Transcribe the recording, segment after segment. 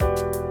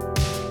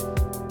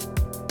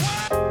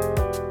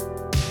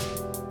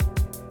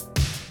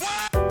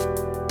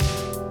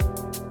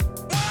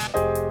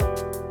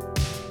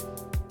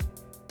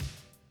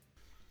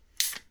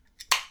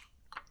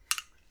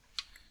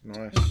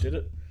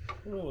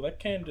Oh, that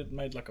can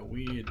made like a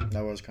weird...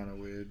 That was kind of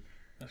weird.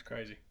 That's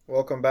crazy.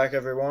 Welcome back,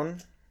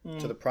 everyone,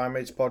 to the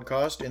Primates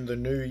podcast in the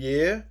new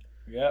year.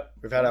 Yep.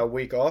 We've had our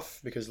week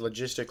off because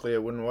logistically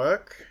it wouldn't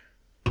work.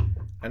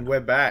 And we're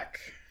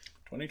back.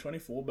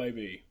 2024,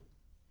 baby.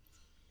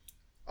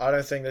 I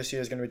don't think this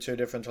year is going to be too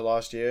different to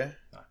last year.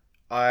 No.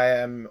 I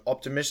am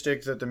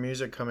optimistic that the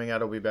music coming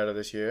out will be better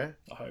this year.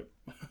 I hope.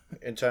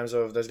 In terms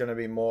of there's going to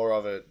be more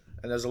of it.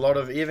 And there's a lot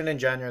of, even in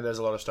January, there's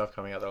a lot of stuff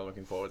coming out that I'm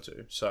looking forward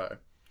to. So,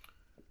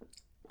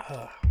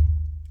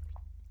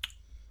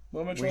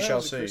 Well, we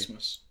shall see.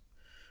 Christmas?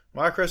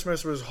 My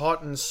Christmas was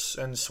hot and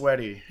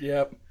sweaty.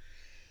 Yep.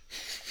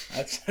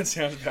 That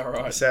sounds about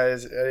right. So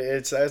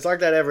it's like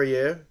that every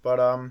year, but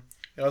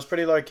it was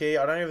pretty low key.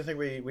 I don't even think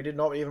we did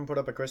not even put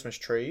up a Christmas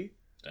tree.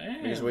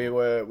 Damn. Because we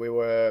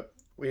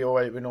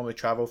normally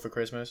travel for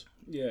Christmas.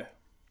 Yeah.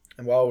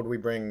 And why would we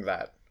bring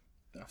that?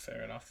 Oh,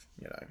 fair enough.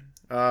 You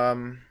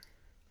know.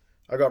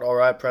 I got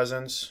alright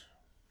presents.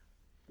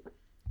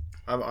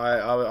 I'm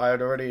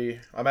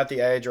at the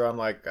age where I'm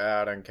like,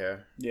 I don't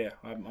care. Yeah,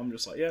 I'm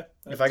just like, yeah.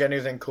 If I get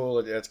anything cool,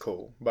 it's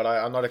cool. But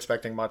I'm not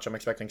expecting much. I'm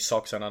expecting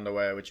socks and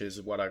underwear, which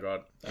is what I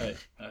got. Hey.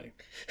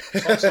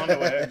 Socks and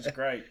underwear is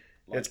great.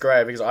 It's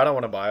great because I don't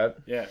want to buy it.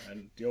 Yeah,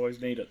 and you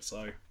always need it,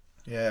 so.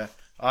 Yeah.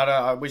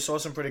 We saw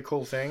some pretty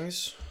cool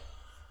things.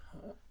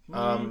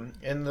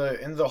 In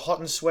the hot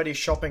and sweaty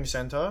shopping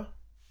center,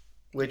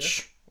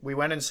 which we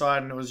went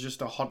inside and it was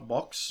just a hot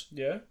box.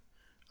 Yeah.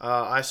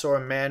 I saw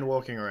a man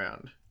walking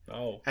around.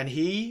 Oh. And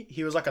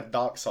he was like a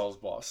Dark Souls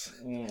boss.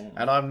 Mm.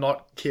 And I'm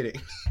not kidding.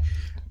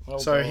 Oh,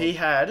 so God. he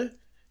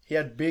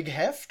had big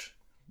heft.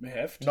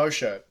 Heft? No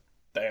shirt.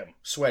 Damn.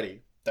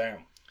 Sweaty.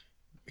 Damn.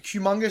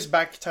 Humongous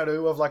back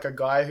tattoo of like a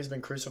guy who's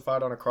been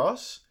crucified on a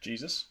cross.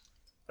 Jesus?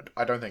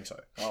 I don't think so.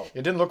 Oh.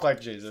 It didn't look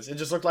like Jesus. It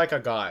just looked like a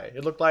guy.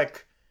 It looked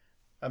like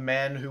a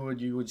man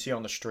you would see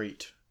on the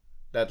street.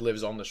 That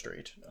lives on the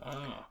street.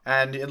 Ah.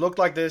 And it looked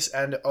like this,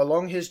 and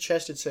along his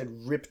chest it said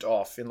ripped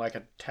off in like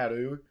a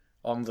tattoo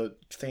on the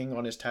thing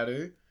on his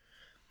tattoo.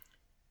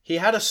 He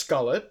had a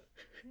skullet,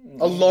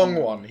 a long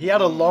one. He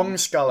had a long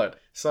skullet.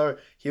 So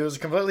he was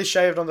completely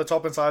shaved on the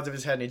top and sides of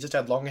his head, and he just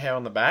had long hair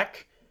on the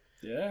back.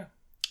 Yeah.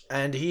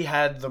 And he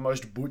had the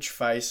most butch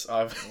face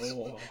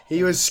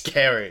He was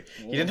scary.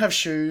 He didn't have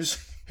shoes.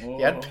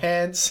 He had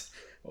pants.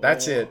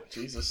 That's it.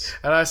 Jesus.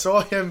 And I saw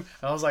him,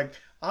 and I was like,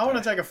 I want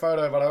to take a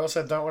photo, but I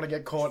also don't want to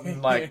get caught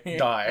and, like,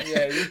 die.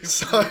 Yeah.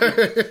 So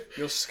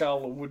Your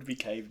skull would be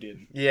caved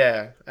in.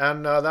 yeah.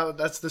 And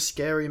that's the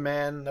scary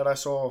man that I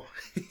saw.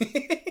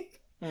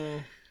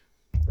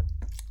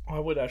 I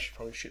would actually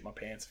probably shit my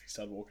pants if he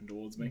started walking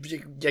towards me.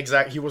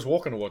 Exactly. He was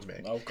walking towards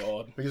me. Oh,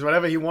 God. Because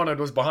whatever he wanted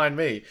was behind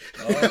me.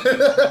 I'm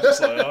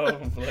just like,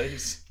 oh,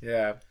 please.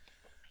 Yeah.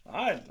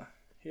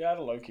 He had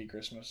a low-key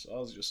Christmas. I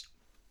was just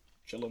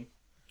chilling,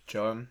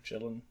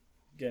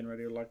 getting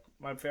ready. Like,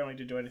 my family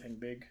didn't do anything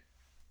big.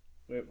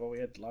 We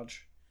had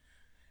lunch.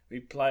 We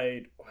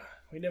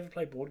never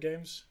play board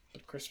games,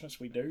 but Christmas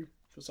we do,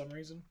 for some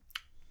reason.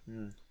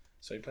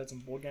 So we played some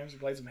board games. We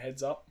played some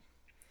Heads Up,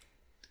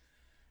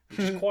 which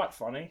is quite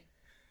funny,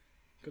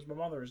 because my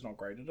mother is not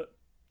great at it.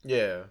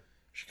 Yeah.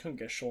 She couldn't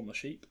guess Shaun the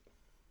Sheep.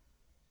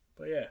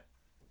 But yeah.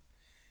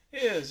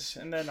 It is.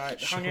 And then I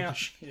hung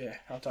out. Yeah,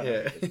 I'll tell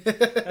you. And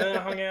then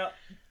I hung out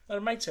at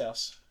a mate's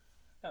house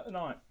at the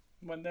night.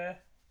 Went there,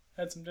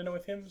 had some dinner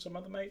with him, some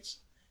other mates,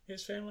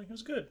 his family. It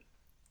was good.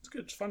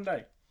 It's a fun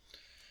day.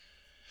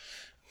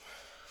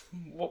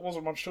 What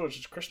wasn't much to it? It's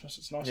just Christmas.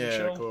 It's nice and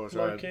chill, of course,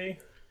 low key.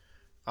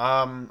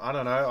 I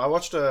don't know. I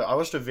watched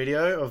a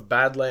video of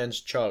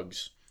Badlands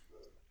Chugs.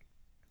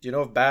 Do you know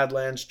of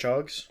Badlands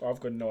Chugs? I've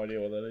got no idea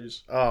what that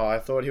is. Oh, I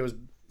thought he was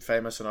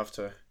famous enough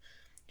to.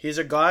 He's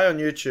a guy on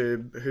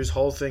YouTube whose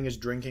whole thing is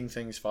drinking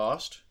things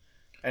fast,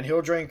 and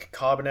he'll drink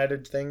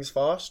carbonated things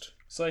fast.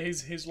 So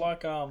he's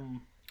like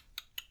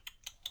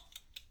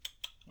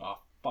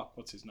fuck,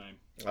 what's his name?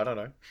 I don't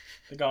know.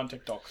 The guy on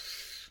TikTok.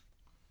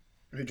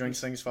 Who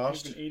drinks things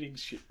fast? He's been eating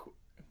shit quick.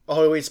 Oh,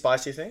 who eats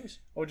spicy things?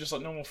 Or just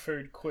like normal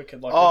food quick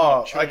and like.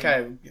 Oh,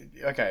 okay.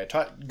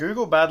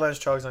 Google Badlands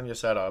Chugs on your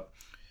setup.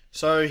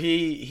 So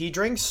he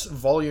drinks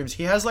volumes.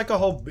 He has like a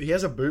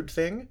boot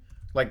thing,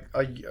 like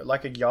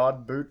a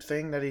yard boot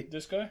thing that he.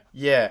 This guy?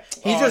 Yeah.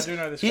 I do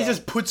know this guy.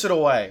 Just puts it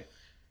away.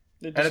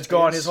 And it's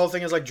gone. His whole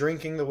thing is like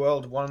drinking the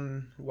world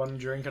one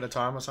drink at a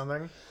time or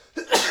something.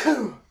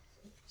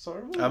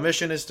 Sorry. Our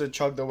mission is to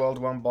chug the world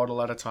one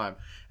bottle at a time.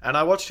 And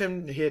I watched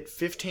him hit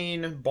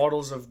 15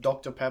 bottles of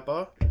Dr.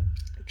 Pepper.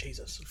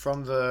 Jesus.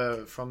 From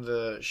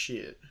the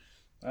shit.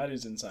 That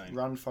is insane.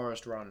 Run,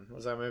 Forrest, Run.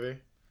 Was that movie?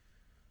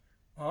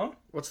 Huh?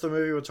 What's the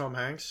movie with Tom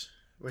Hanks?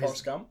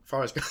 Forrest Gump?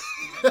 Forrest Gump.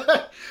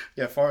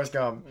 Yeah, Forrest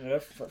Gump. Yeah,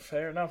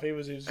 fair enough. He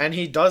was his... And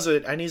he does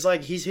it, and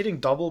he's hitting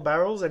double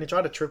barrels, and he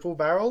tried a triple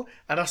barrel,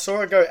 and I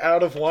saw it go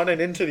out of one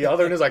and into the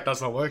other, and he's like,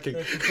 that's not working.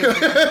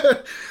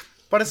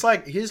 But it's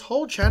like, his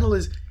whole channel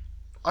is...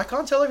 I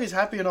can't tell if he's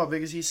happy or not,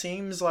 because he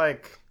seems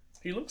like...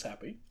 He looks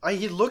happy.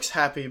 He looks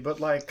happy, but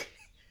like...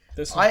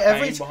 There's some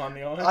pain behind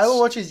the eyes. I will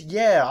watch his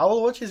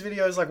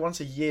videos like once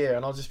a year,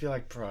 and I'll just be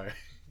like, bro,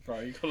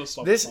 Bro, you gotta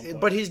stop.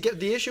 But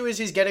the issue is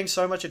he's getting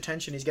so much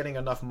attention. He's getting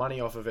enough money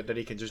off of it that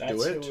he can just do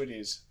it. That's who it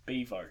is.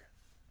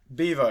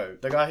 Bevo,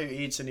 the guy who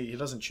eats and he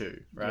doesn't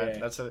chew, right?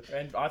 Yeah.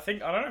 And I don't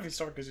know if he's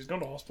stopped because he's gone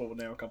to hospital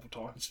now a couple of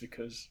times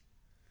because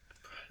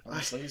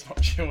obviously he's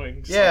not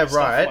chewing. So yeah,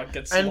 right. Like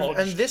gets and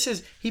this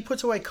is he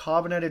puts away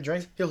carbonated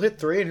drinks. He'll hit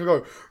 3 and he'll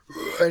go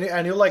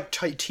and he'll like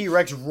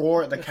T-Rex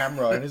roar at the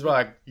camera and he's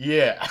like,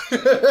 yeah.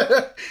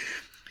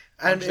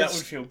 And that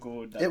would feel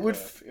good. It would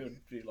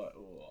be like,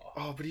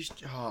 oh, but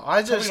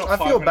I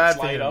feel bad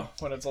for him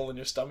when it's all in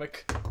your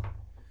stomach.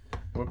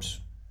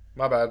 Whoops,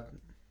 my bad.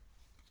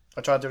 I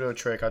tried to do a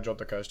trick. I dropped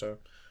the coaster.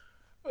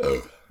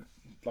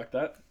 Like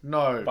that?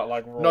 No. But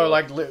like raw. No,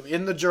 like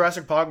in the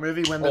Jurassic Park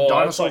movie when the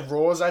dinosaur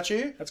roars at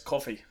you. That's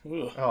coffee.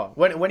 Ugh. Oh,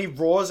 when he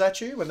roars at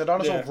you, when the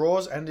dinosaur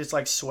roars and it's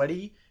like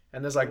sweaty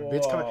and there's like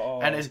bits coming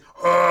and it's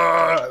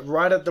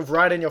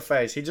right in your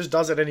face. He just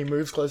does it and he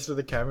moves closer to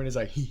the camera and he's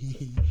like.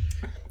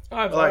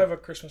 I have a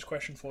Christmas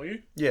question for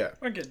you. Yeah.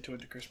 I won't get into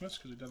Christmas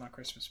because we've done our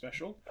Christmas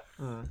special.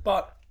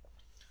 But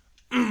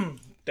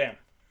damn.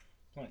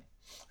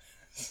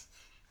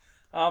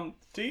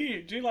 Do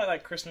you like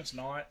that Christmas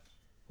night,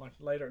 like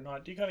later at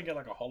night? Do you kind of get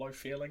like a hollow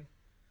feeling,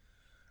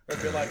 or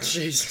be like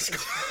Jesus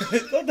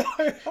Christ?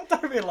 I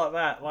don't mean like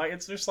that. Like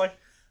it's just like,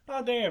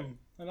 oh damn,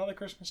 another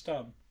Christmas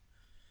done.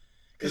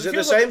 Is it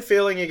the same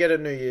feeling you get at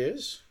New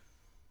Year's?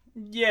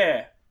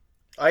 Yeah,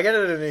 I get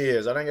it at New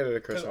Year's. I don't get it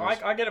at Christmas.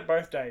 I get it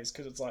both days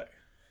because it's like,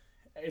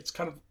 it's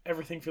kind of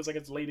everything feels like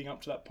it's leading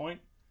up to that point,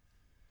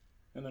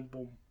 and then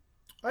boom.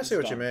 I see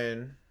what you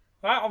mean.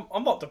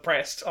 I'm not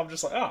depressed. I'm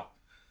just like, oh.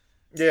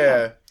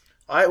 Yeah.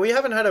 We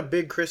haven't had a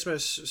big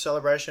Christmas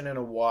celebration in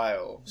a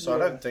while, so I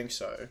don't think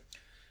so.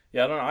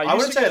 Yeah, I don't know. I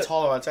wouldn't say it's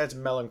hollow, I'd say it's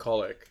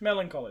melancholic.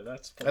 Melancholy,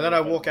 that's... And then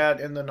I walk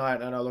out in the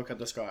night and I look at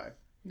the sky.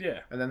 Yeah.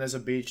 And then there's a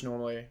beach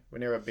normally. We're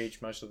near a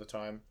beach most of the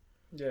time.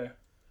 Yeah.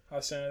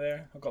 I stand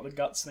there. I've got the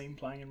Guts theme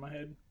playing in my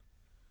head.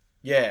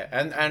 Yeah,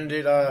 and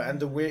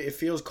it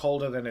feels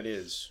colder than it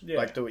is.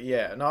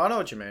 Yeah. No, I know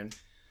what you mean.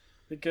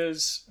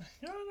 Because,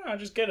 I don't know, I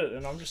just get it,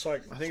 and I'm just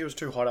like... I think it was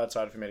too hot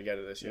outside for me to get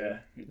it this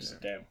year. Yeah,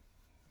 damn.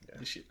 Yeah.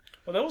 This shit.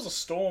 Well, there was a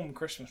storm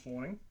Christmas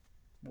morning.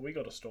 Well, we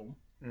got a storm.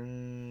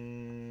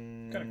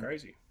 Kind of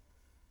crazy.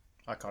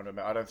 I can't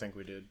remember. I don't think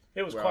we did.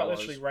 It was quite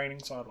literally raining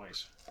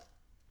sideways.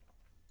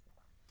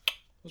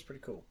 It was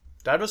pretty cool.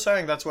 Dad was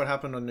saying that's what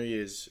happened on New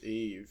Year's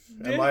Eve.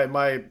 Yeah. And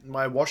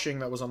my washing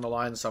that was on the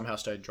line somehow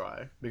stayed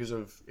dry because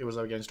it was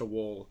against a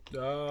wall.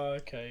 Oh,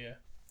 okay, yeah.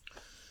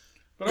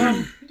 But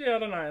yeah, I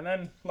don't know. And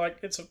then like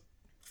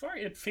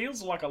it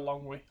feels like a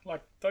long week.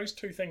 Like those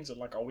two things are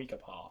like a week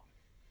apart.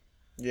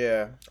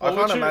 Yeah, I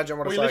can't imagine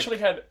what it's like. We literally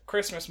had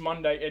Christmas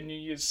Monday and New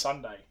Year's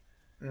Sunday.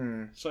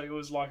 So it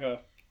was like it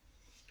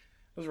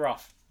was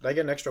rough. They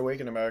get an extra week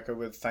in America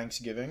with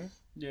Thanksgiving,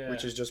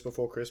 which is just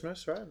before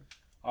Christmas, right?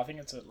 I think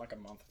it's like a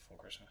month before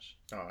Christmas.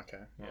 Oh,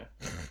 okay.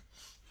 Yeah.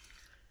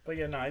 But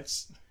yeah, no,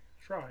 it's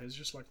right. It's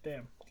just like,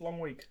 damn, long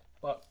week.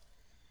 But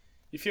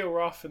you feel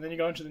rough, and then you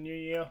go into the new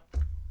year,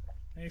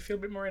 and you feel a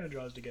bit more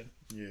energized again.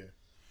 Yeah.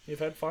 You've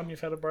had fun.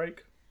 You've had a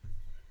break.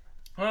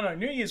 I don't know.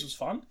 New Year's was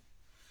fun.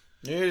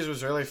 New Year's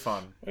was really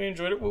fun. We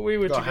enjoyed it. We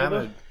were got together.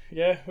 Hammered.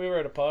 Yeah, we were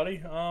at a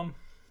party.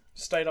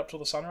 Stayed up till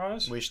the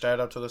sunrise. We stayed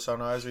up till the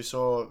sunrise. We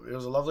saw it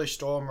was a lovely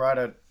storm right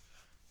at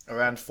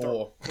around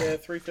 4. Yeah,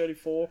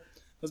 3:34.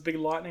 There's a big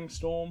lightning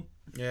storm.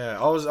 Yeah,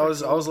 I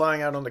was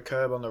lying out on the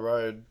curb on the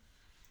road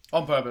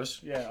on purpose.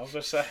 Yeah, I was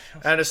just saying.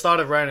 And it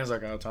started raining. I was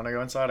like, oh, time to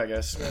go inside, I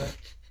guess. Yeah. I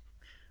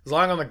was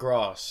lying on the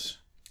grass,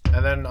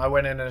 and then I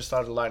went in and it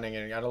started lightning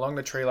in. And along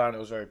the tree line, it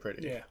was very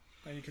pretty. Yeah,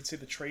 and you could see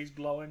the trees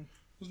blowing.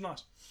 It was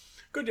nice.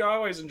 Good. Yeah, I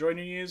always enjoy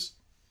New Year's.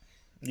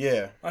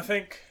 Yeah. I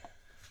think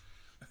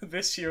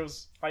this year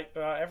was like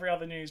every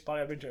other New Year's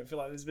party I've been to. I feel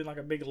like there's been like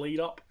a big lead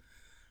up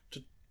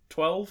to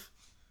 12.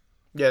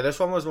 Yeah, this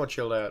one was more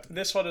chilled out.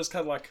 This one is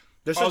kind of like...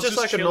 This was just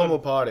like chilling. A normal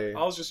party.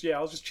 I was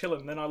just chilling.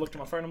 And then I looked at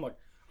my phone and I'm like,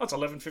 oh, it's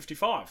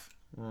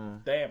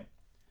 11:55. Damn.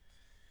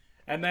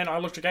 And then I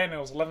looked again and it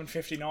was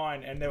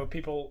 11:59 and there were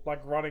people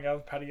like running out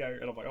of the patio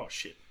and I'm like, oh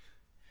shit.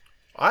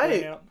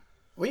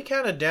 We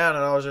counted down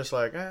and I was just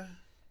like, eh.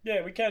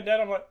 Yeah, we counted down.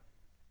 I'm like,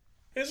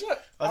 is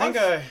it? I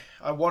think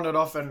I wandered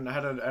off and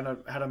had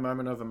a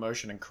moment of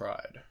emotion and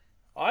cried.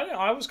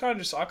 I was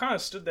kind of I kind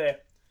of stood there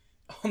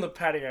on the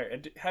patio.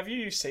 And have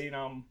you seen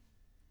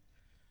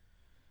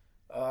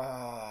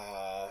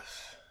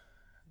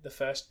the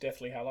first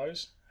Deathly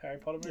Hallows Harry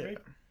Potter movie? Yeah.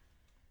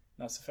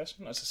 That's the first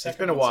one. That's the second. It's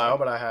been a while,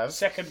 but I have.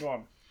 Second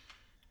one.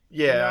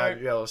 Yeah,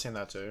 I've seen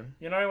that too.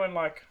 You know when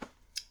like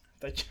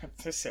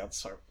this sounds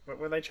so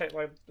when they check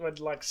when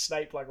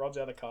Snape like runs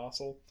out of the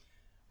castle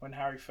when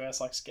Harry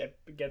first like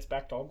gets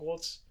back to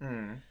Hogwarts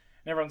and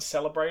everyone's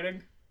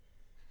celebrating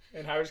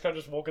and Harry's kind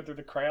of just walking through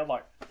the crowd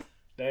like,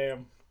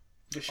 damn.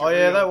 Oh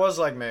yeah, that was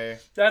like me.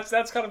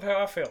 That's kind of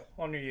how I feel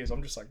on New Year's.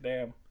 I'm just like,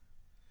 damn.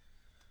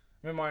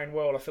 I'm in my own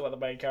world. I feel like the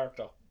main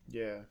character.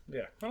 Yeah.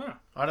 Yeah.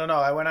 I don't know.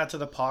 I went out to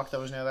the park that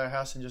was near their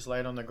house and just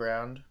laid on the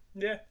ground.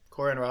 Yeah.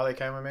 Corey and Riley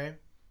came with me,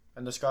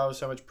 and the sky was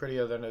so much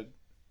prettier than it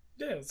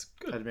it's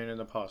good. had been in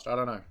the past. I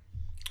don't know.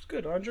 It's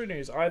good. I enjoy New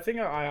Year's. I think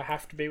I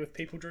have to be with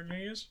people during New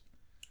Year's.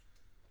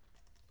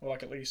 Or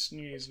like at least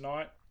New Year's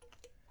night.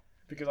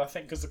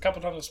 Because the couple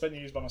of times I've spent New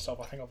Year's by myself,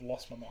 I think I've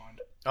lost my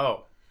mind.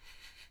 Oh.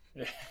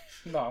 Yeah.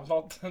 No, I'm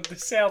not.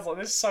 This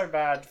is so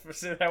bad.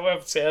 However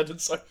it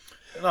sounded so...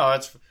 No,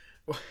 it's...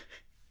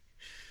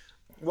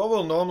 What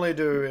we'll normally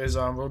do is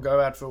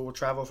we'll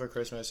travel for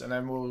Christmas, and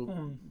then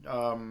we'll...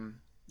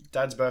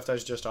 Dad's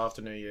birthday's just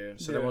after New Year,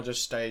 so then we'll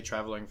just stay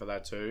travelling for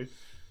that too.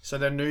 So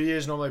then New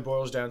Year's normally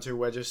boils down to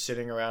we're just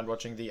sitting around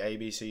watching the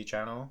ABC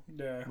channel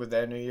with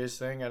their New Year's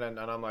thing, and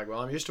I'm like, well,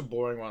 I'm used to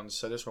boring ones,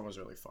 so this one was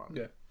really fun.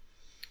 Yeah.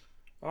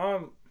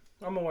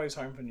 I'm always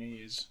home for New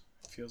Year's,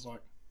 it feels like.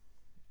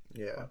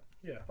 Yeah.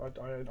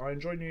 I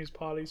enjoy New Year's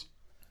parties.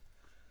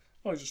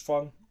 Oh, it's just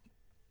fun.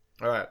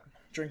 Alright.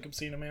 Drink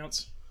obscene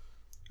amounts.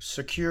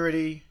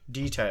 Security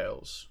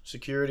details.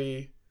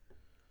 Security.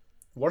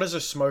 What is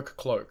a smoke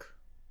cloak?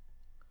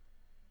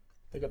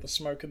 They got the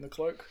smoke in the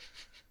cloak.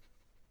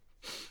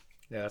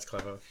 Yeah, that's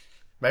clever.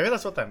 Maybe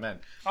that's what that meant.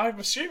 I'm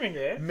assuming,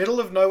 yeah. Middle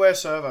of nowhere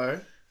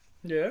servo.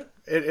 Yeah.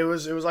 It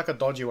was like a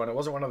dodgy one. It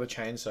wasn't one of the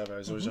chain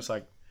servos. It was just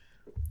like...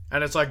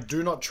 And it's like,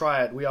 do not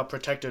try it. We are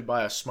protected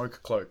by a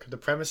smoke cloak. The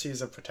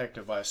premises are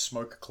protected by a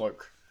smoke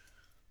cloak.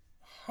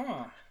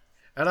 Huh.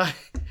 And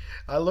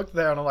I looked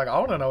there and I'm like, I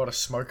want to know what a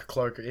smoke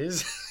cloak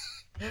is.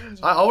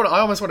 I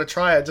almost want to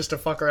try it just to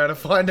fuck around and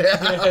find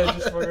out. Yeah,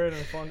 just fuck around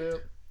and find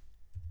out.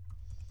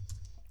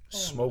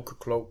 Smoke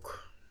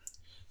cloak.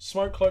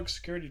 Smoke cloak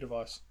security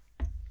device.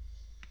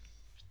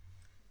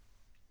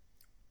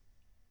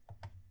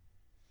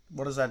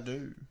 What does that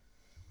do?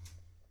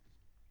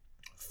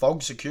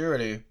 Fog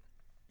security.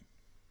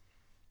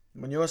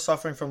 When you are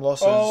suffering from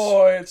losses...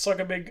 Oh, it's like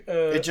a big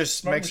it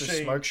just makes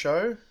machine. A smoke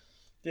show?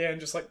 Yeah,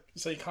 and just like...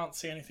 So you can't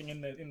see anything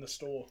in the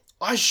store.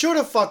 I should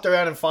have fucked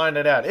around and find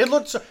it out. It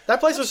looked... That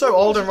place was so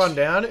old and run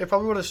down, it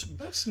probably would have...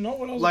 That's not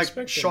what I was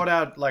expecting. expecting. Shot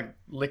out,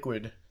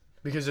 liquid.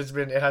 Because it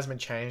hasn't been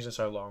changed in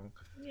so long.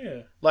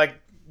 Yeah.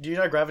 Do you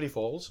know Gravity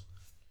Falls?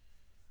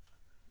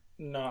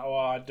 No, well,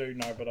 I do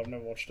know, but I've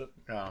never watched it.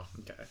 Oh,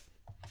 okay.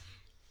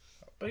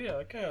 But yeah,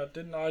 okay, I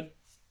didn't know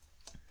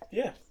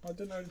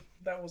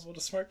that was what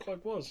a smoke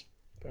cloak was.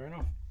 Fair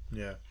enough.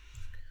 Yeah.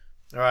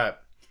 Alright.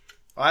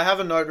 I have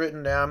a note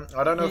written down.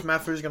 I don't know if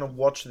Mafu's going to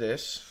watch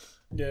this.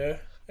 Yeah.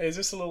 Is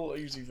this a little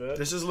Uzi Vert?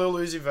 This is a little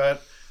Uzi Vert.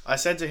 I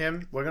said to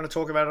him, we're going to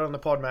talk about it on the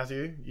pod,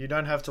 Matthew. You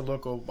don't have to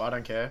look, or I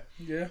don't care.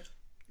 Yeah.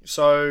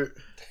 So,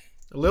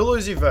 Lil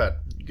Uzi Vert.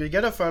 You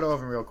get a photo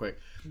of him real quick.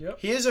 Yep.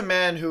 He is a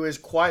man who is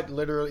quite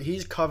literally...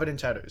 He's covered in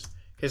tattoos.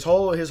 His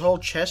whole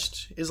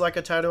chest is like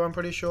a tattoo, I'm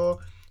pretty sure.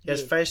 He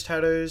has face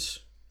tattoos.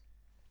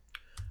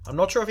 I'm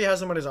not sure if he has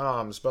them on his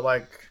arms, but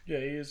yeah,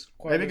 he is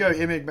quite...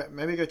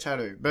 Maybe go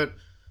tattoo. But...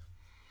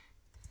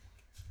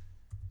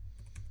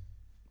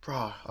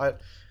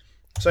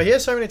 So he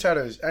has so many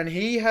tattoos, and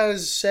he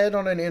has said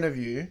on an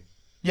interview...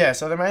 Yeah,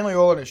 so they're mainly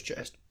all on his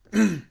chest.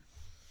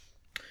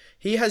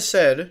 He has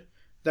said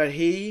that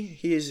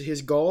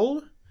his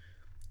goal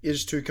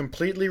is to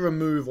completely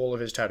remove all of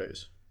his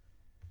tattoos.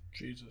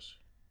 Jesus.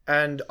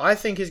 And I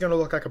think he's going to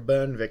look like a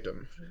burn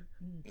victim.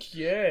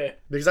 Yeah.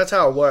 Because that's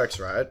how it works,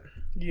 right?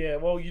 Yeah,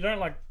 well, you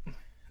don't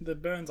the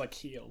burns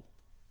heal.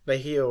 They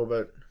heal,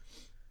 but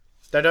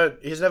they don't.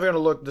 He's never going to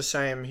look the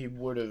same he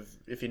would have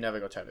if he never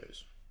got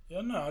tattoos.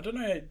 Yeah, no, I don't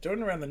know.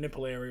 Doing around the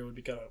nipple area would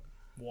be kind of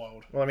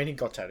wild. Well, I mean, he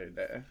got tattooed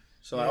there.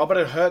 So, but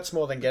it hurts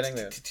more than getting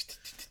there.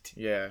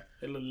 Yeah.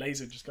 A little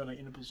laser just going at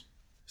your nipples.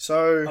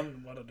 So,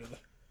 why do that?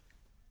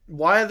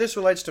 Why this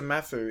relates to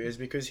Mafu is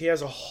because he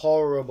has a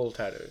horrible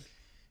tattoo.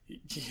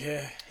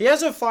 Yeah. He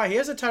has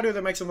a tattoo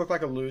that makes him look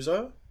like a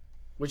loser,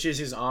 which is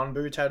his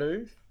Anbu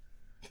tattoo.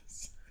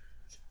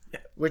 Yeah.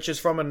 Which is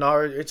from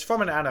it's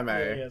from an anime.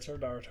 Yeah, it's from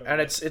Naruto. And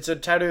it's a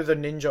tattoo the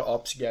ninja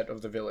ops get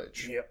of the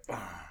village. Yep.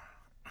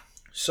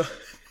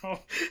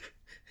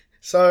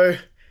 So,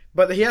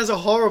 but he has a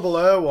horrible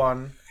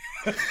one.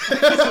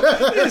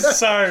 It's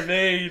so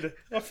mean.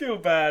 I feel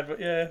bad, but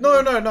yeah.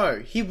 No.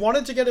 He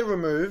wanted to get it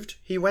removed.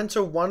 He went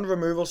to one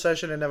removal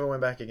session and never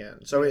went back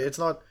again. So it's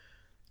not...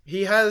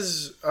 He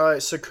has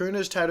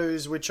Sukuna's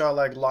tattoos, which are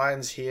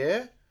lines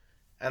here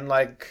and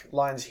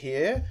lines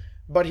here,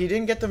 but he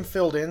didn't get them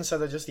filled in, so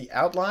they're just the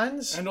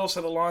outlines. And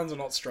also the lines are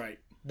not straight.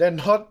 They're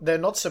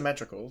not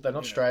symmetrical. They're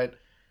not straight.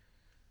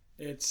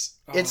 It's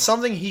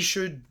something he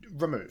should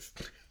remove.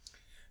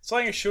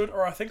 Something he should,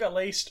 or I think at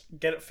least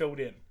get it filled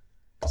in.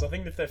 Because I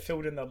think if they're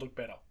filled in, they'll look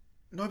better.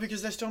 No,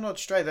 because they're still not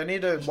straight. They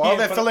need to... While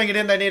they're filling it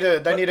in, they need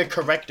to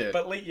correct it.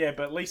 But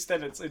at least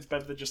then it's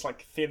better than just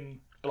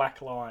thin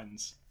black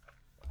lines.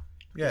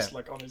 Yeah. Just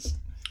on his...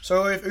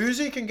 So if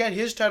Uzi can get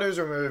his tattoos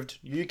removed,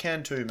 you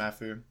can too,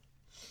 Mafu.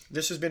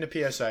 This has been a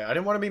PSA. I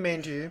didn't want to be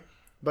mean to you,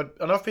 but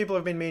enough people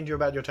have been mean to you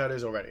about your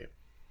tattoos already.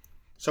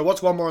 So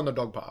what's one more on the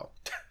dog pile?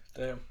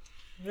 Damn.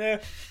 Yeah.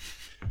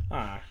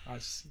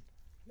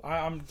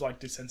 I'm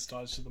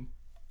desensitized to them.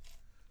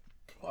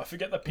 I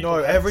forget that people. No,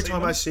 every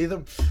time I see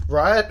them,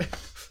 right?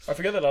 I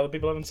forget that other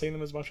people haven't seen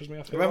them as much as me.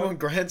 I feel Remember when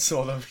Grant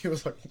saw them? He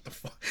was like, "What the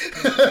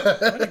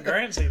fuck?" When did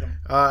Grant see them?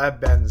 At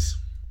Ben's.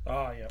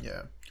 Oh yeah.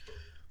 Yeah.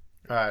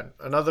 Alright,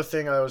 another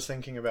thing I was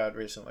thinking about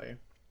recently.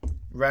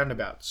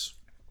 Roundabouts.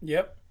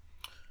 Yep.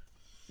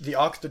 The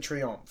Arc de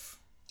Triomphe.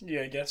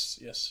 Yeah, I guess,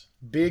 yes.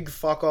 Big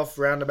fuck off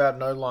roundabout,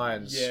 no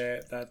lines. Yeah,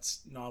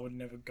 no, I would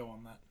never go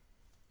on that.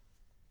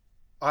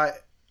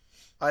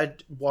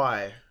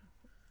 Why?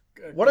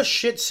 What a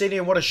shit city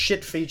and what a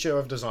shit feature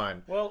of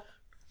design. Well,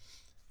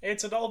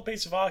 it's an old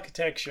piece of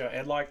architecture,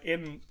 and like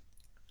in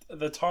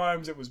the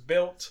times it was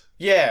built.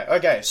 Yeah,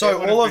 okay.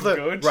 So all of the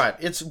good. Right,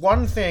 it's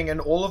one thing and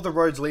all of the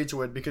roads lead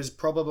to it because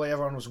probably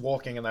everyone was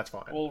walking and that's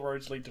fine. All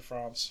roads lead to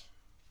France.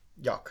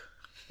 Yuck.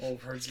 All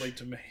roads lead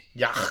to me.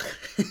 Yuck.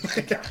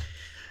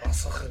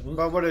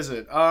 But what is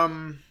it?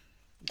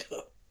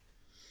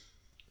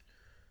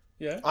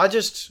 Yeah. I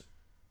just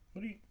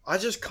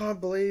can't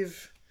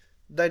believe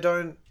they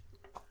don't.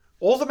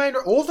 All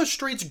the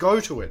streets go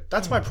to it.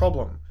 That's my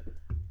problem,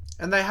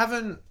 and they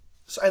haven't.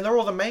 And they're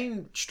all the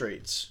main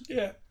streets.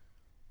 Yeah.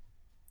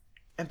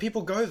 And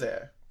people go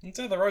there. It's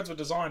how the roads were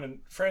designed, and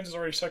France is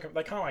already so.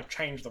 They can't like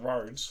change the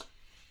roads.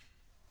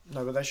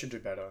 No, but they should do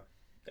better.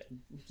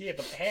 Yeah,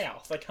 but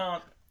how? They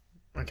can't.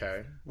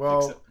 Okay.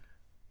 Well,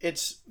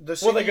 it's the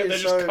city. Well, they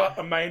just cut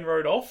a main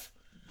road off.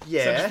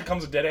 Yeah. So it just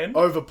becomes a dead end.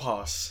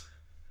 Overpass.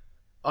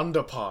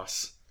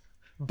 Underpass.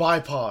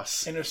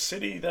 Bypass. In a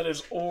city that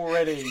is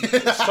already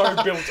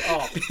so built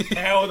up,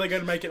 how are they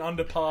going to make an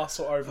underpass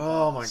or overpass?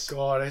 Oh my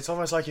god, it's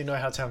almost like you know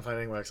how town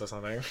planning works or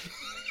something.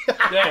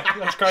 Yeah,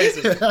 that's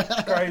crazy.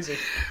 Crazy.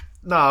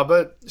 Nah,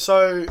 but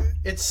so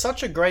it's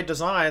such a great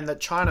design that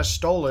China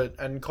stole it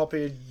and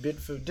copied bit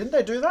for. Didn't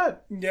they do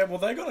that? Yeah, well,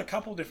 they got a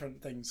couple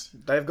different things.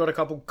 They've got a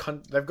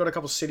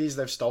couple cities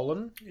they've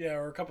stolen. Yeah,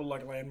 or a couple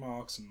like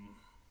landmarks and.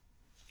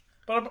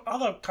 But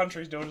other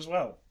countries do it as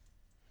well.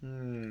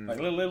 Like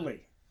Little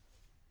Italy.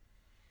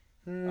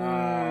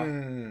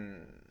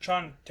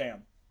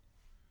 Chinatown.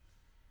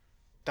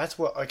 That's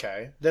what.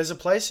 Okay, there's a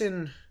place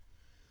in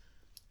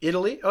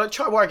Italy. A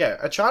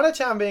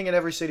Chinatown being in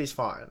every city is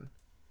fine.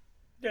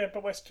 Yeah,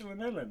 but we're still in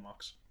their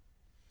landmarks.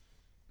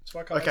 So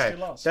why can't they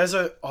steal us? There's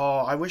a. Oh,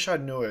 I wish I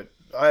knew it.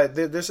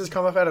 This has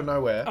come up out of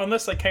nowhere.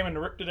 Unless they came and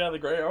ripped it out of the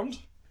ground.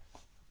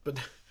 But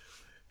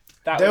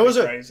that would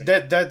be crazy.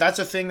 That's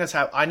a thing that's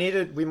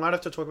happened. We might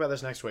have to talk about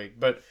this next week,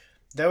 but.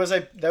 There was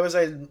a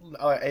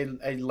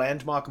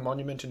landmark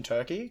monument in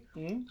Turkey,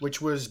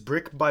 which was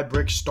brick by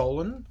brick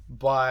stolen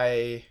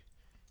by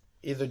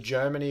either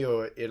Germany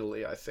or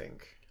Italy, I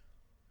think.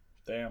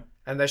 Damn.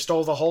 And they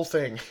stole the whole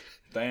thing.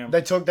 Damn.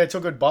 They took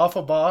it bar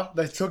for bar.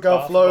 They took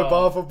our flow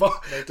bar for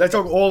bar. They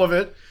took all of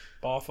it.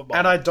 Bar for bar.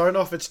 And I don't know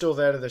if it's still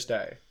there to this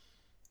day.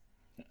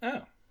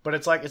 Oh. But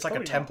it's like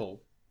a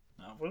temple.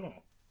 No, we don't.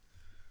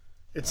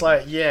 It's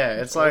like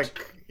yeah.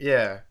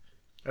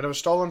 And it was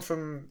stolen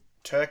from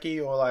Turkey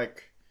or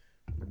like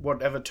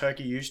whatever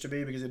Turkey used to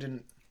be because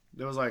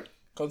there was like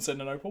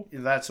Constantinople,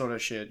 that sort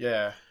of shit,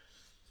 yeah.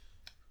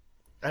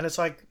 And it's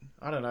like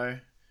I don't know,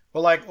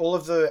 well, like all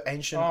of the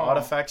ancient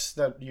artifacts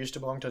that used to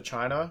belong to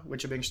China,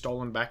 which are being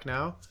stolen back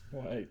now.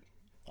 Wait,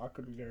 I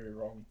could be very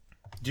wrong.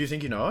 Do you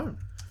think you know?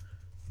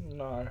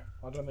 No,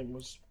 I don't think it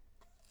was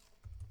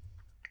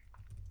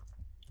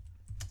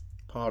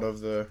part of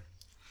the.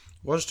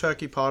 Was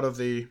Turkey part of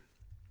the?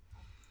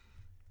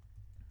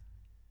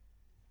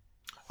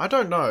 I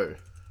don't know.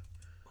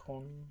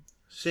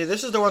 See,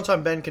 this is the one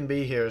time Ben can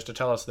be here is to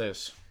tell us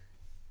this.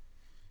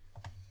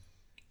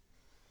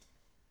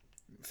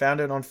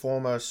 Founded on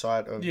former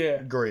site of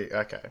Greece.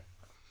 Okay.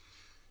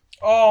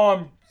 Oh,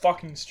 I'm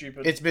fucking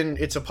stupid.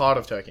 It's a part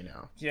of Turkey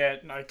now. Yeah.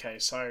 Okay.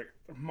 So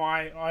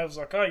I was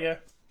like, oh yeah,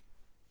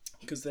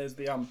 because there's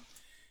the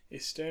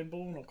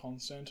Istanbul, not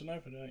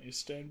Constantinople.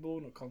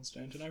 Istanbul, not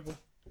Constantinople.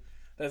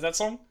 There's that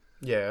song.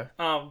 Yeah.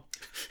 I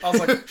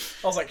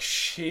was like,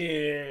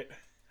 shit.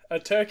 A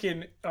Turkey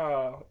and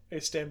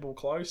Istanbul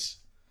close.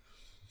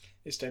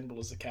 Istanbul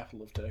is the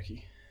capital of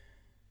Turkey.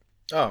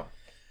 Oh.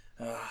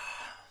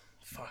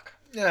 Fuck.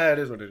 Yeah, it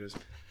is what it is.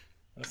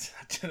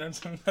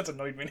 That's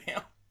annoyed me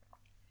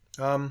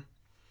now.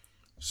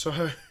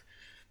 So,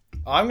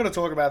 I'm going to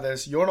talk about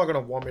this. You're not going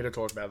to want me to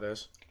talk about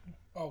this.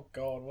 Oh,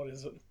 God, what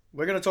is it?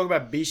 We're going to talk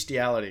about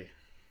bestiality.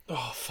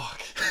 Oh,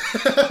 fuck.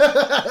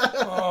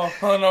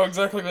 I know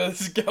exactly where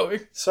this is going.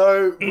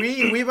 So,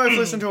 we both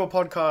listened to a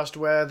podcast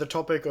where the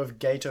topic of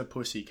gator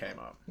pussy came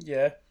up.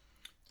 Yeah.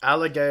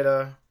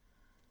 Alligator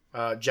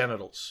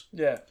genitals.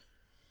 Yeah.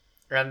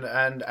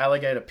 And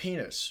alligator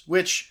penis,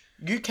 which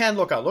you can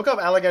look up. Look up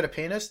alligator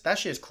penis. That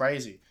shit is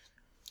crazy.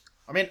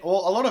 I mean, a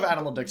lot of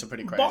animal dicks are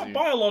pretty crazy.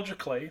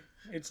 Biologically,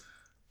 it's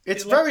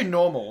very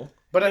normal,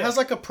 but it has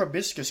like a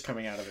proboscis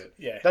coming out of it.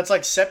 Yeah. That's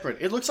like separate.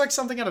 It looks like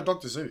something out of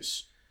Dr.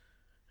 Zeus.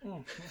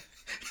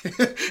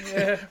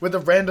 Yeah. With a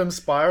random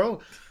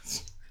spiral.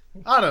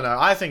 I don't know.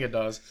 I think it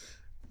does.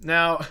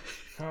 Now.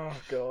 Oh,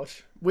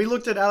 gosh. We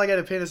looked at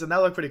alligator penis and that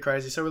looked pretty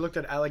crazy, so we looked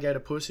at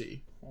alligator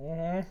pussy.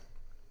 Mm-hmm.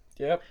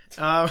 Yep.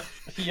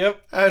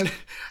 Yep. And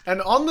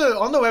on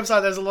the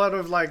website there's a lot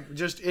of like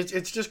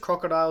it's just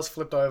crocodiles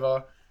flipped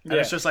over And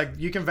it's just like,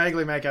 you can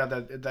vaguely make out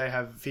that they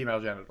have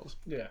female genitals.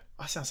 Yeah.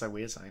 I sound so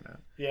weird saying that.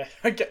 Yeah.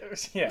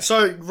 Yeah.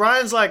 So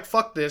Ryan's like,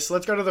 fuck this.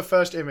 Let's go to the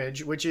first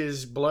image, which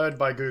is blurred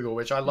by Google,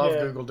 which I love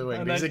Google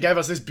doing because it gave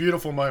us this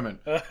beautiful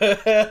moment.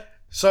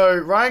 So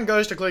Ryan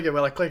goes to click it.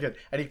 We're like, click it.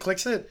 And he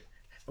clicks it.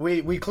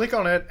 We click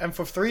on it, and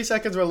for 3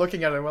 seconds we're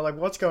looking at it, and we're like,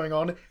 what's going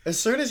on? As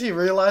soon as he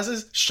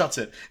realizes, shuts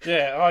it.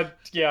 I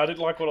didn't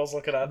like what I was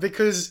looking at.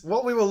 Because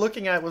what we were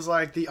looking at was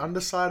like the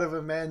underside of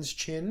a man's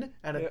chin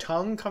and a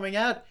tongue coming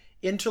out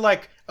into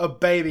like a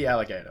baby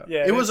alligator.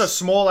 Yeah, it was a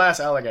small ass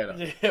alligator.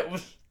 Yeah, it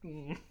was.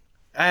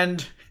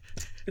 And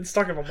it's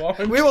stuck in my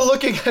mind. We were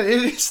looking at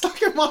it, it's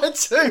stuck in mine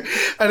too.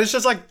 And it's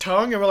just like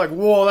tongue, and we're like,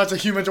 whoa, that's a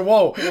human to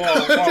whoa.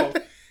 Whoa.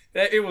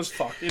 It was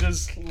fucked. It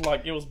is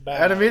like, it was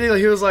bad. And immediately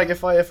he was like,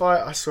 if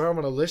I swear I'm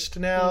on a list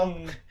now.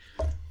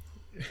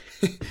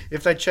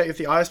 If the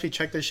ISP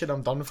check this shit,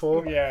 I'm done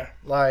for. Yeah.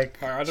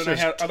 Like, I don't know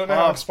how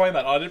to explain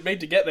that. I didn't mean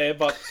to get there,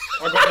 but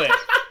I got there.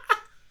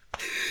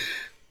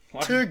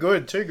 Too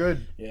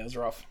good. Yeah, it was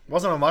rough.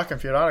 Wasn't on my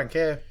computer, I don't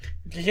care.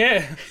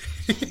 Yeah.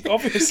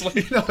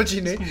 Obviously. You know what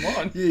you need? Come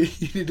on. You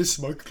need a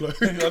smoke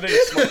cloak. I need a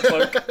smoke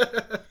cloak.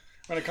 I'm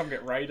gonna come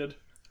get raided.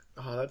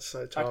 Oh, that's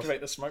so tough. Activate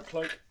the smoke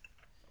cloak.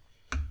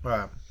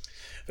 Right.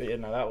 But yeah,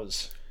 no, that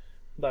was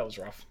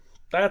rough.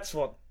 That's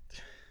what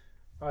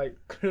I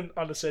couldn't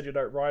understand.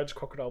 Ryan's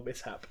crocodile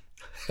mishap.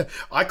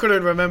 I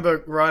couldn't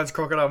remember Ryan's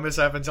crocodile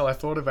mishap until I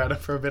thought about it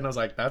for a bit. And I was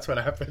like, "That's what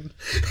happened."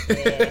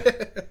 Yeah,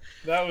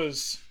 that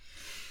was.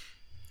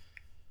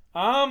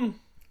 What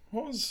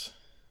was?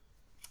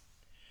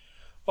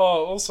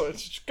 Oh, also,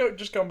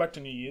 just going back to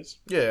New Year's.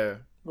 Yeah.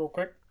 Real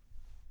quick.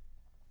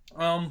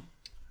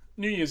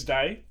 New Year's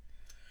Day.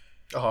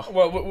 Oh.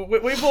 Well,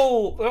 we've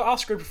all,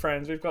 us group of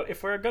friends, we've got,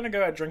 if we're going to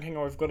go out drinking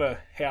or we've got a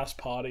house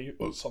party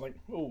or something,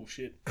 oh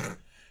shit.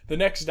 The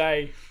next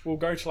day, we'll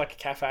go to like a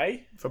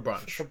cafe. For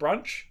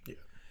brunch. Yeah.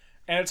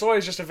 And it's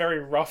always just a very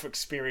rough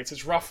experience.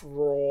 It's rough,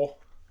 raw,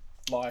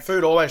 like...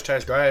 Food always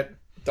tastes great.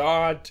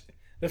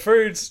 The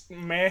food's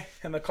meh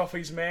and the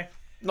coffee's meh.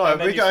 No,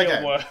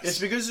 okay. It's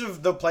because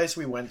of the place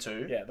we went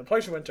to. Yeah, the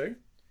place we went to.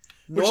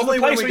 Normally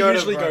which is the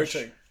place we usually go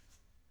to.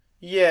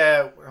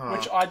 Yeah.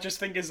 Which I just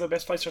think is the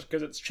best place just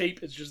because it's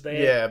cheap, it's just there.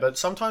 Yeah, but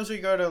sometimes we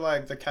go to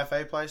like the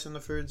cafe place and the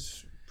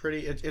food's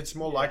pretty... It's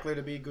more likely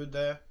to be good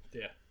there.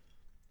 Yeah.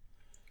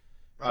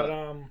 But,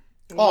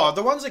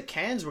 the ones at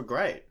Cairns were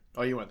great.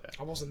 Oh, you weren't there.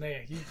 I wasn't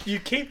there. You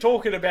keep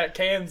talking about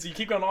Cairns. You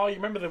keep going, you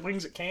remember the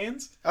wings at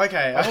Cairns?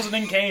 Okay. I wasn't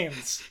in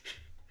Cairns.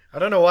 I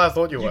don't know why I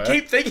thought you were. You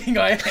keep thinking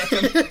I am.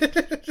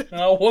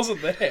 And I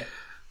wasn't there.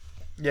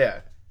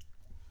 Yeah.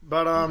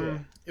 But,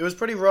 it was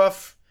pretty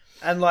rough.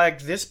 And,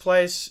 like, this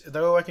place,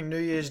 they were working New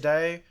Year's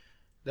Day.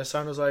 Their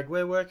son was like,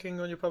 we're working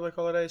on your public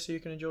holiday so you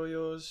can enjoy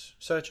yours.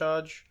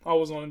 Surcharge. I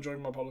was not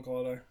enjoying my public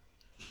holiday.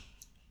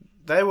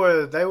 They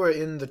were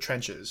in the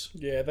trenches.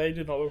 Yeah, they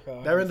did not look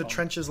They were in the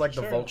trenches like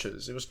the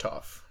vultures. It was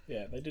tough.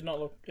 Yeah, it did not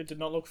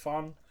look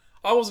fun.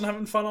 I wasn't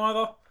having fun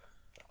either.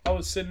 We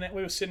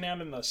were sitting out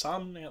in the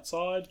sun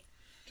outside,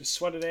 just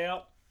sweated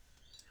out.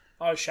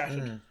 I was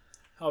shattered.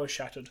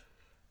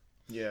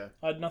 Yeah.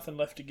 I had nothing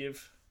left to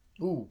give.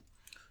 Ooh.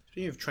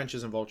 Speaking of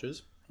trenches and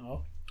vultures.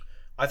 Oh.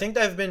 I think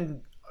they've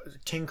been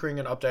tinkering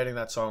and updating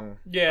that song.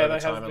 Yeah, they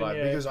have been,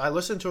 because I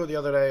listened to it the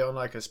other day on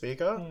like a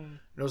speaker, and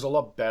it was a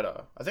lot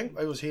better. I think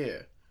it was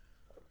here.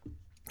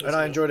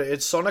 I enjoyed it.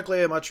 It's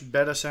sonically a much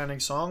better sounding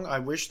song. I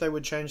wish they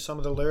would change some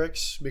of the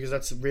lyrics, because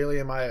that's really,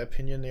 in my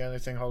opinion, the only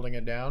thing holding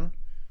it down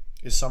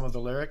is some of the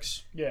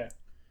lyrics. Yeah.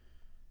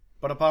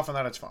 But apart from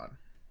that, it's fine.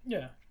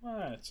 Yeah.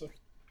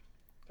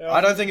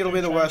 I don't think it'll be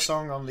the worst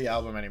song on the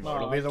album anymore.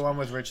 It'll be the one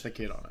with Rich the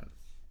Kid on it.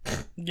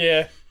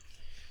 Yeah.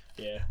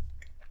 Yeah.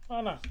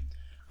 I don't know.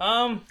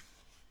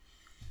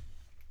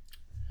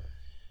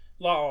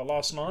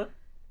 Last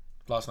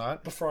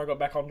night, before I got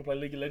back on to play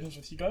League of Legends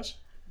with you guys,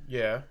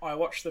 I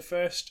watched the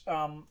first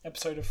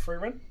episode of Free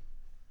Ren.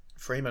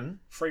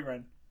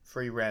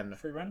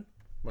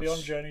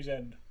 Beyond Journey's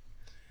End.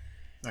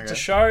 Okay. It's a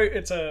show.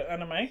 It's an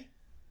anime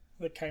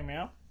that came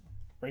out.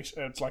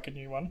 It's like a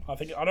new one. I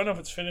don't know if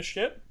it's finished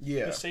yet.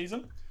 Yeah. This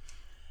season,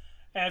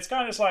 and it's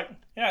kind of just like,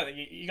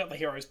 you got the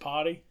heroes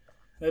party.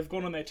 They've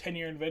gone on their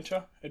 10-year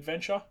adventure.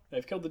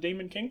 They've killed the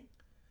Demon King.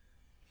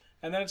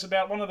 And then it's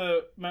about one of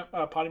the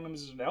party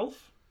members is an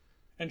elf.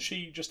 And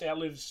she just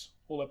outlives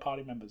all their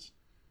party members.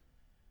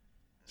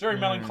 It's very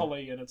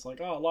melancholy, and it's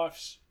like,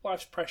 life's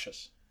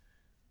precious.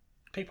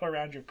 People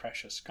around you are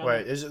precious.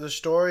 Is it the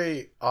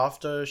story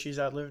after she's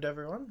outlived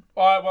everyone?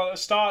 Well, at the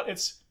start,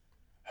 it's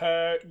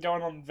her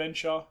going on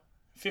adventure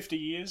 50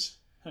 years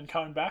and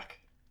coming back.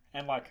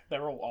 And, like,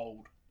 they're all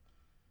old.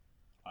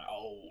 Like,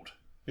 old.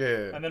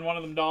 Yeah. And then one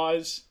of them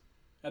dies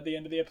at the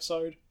end of the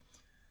episode.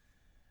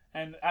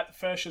 And at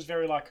first she's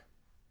very, like,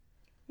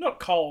 not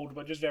cold,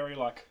 but just very,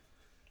 like,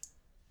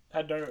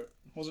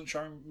 wasn't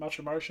showing much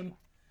emotion.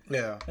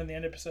 Yeah. In the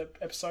end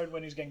episode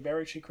when he's getting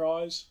buried, she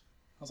cries.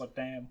 I was like,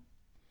 damn.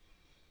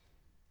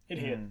 It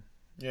hit.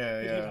 Yeah,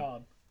 it hit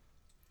hard.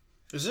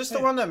 Is this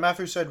the one that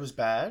Matthew said was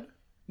bad?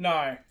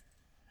 No,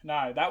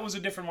 that was a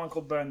different one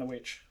called Burn the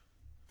Witch.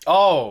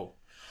 Oh.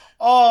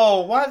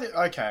 Oh, why?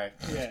 Okay.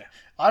 Yeah.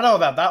 I know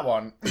about that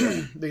one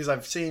because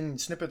I've seen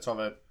snippets of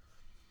it.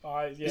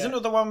 Yeah. Isn't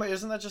it the one?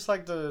 Isn't that just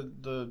like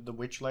the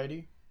witch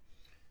lady?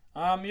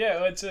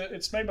 Yeah.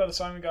 It's made by the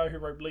same guy who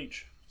wrote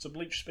Bleach. It's a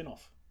Bleach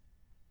spin-off,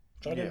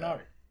 which I didn't know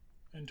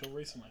until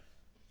recently.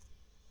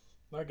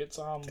 Like it's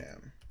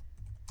Damn.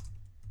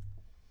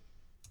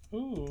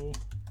 Ooh.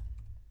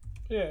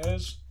 Yeah.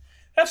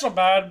 That's not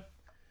bad.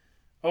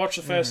 I watched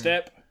the first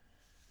ep,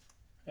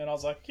 and I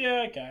was like,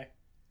 yeah, okay.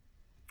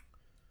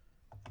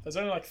 There's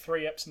only like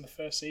 3 eps in the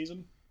first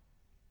season.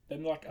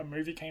 Then like a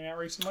movie came out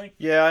recently.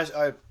 Yeah,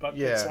 But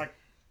it's like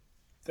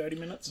 30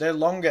 minutes. They're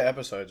longer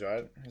episodes,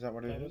 right? Is that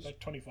what it is? Like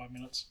 25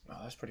 minutes. Oh,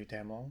 that's pretty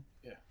damn long.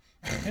 Yeah.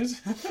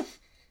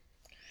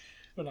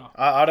 But no.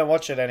 I don't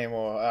watch it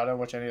anymore. I don't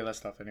watch any of that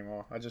stuff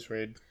anymore. I just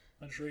read.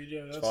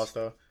 Yeah. It's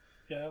faster.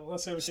 Yeah,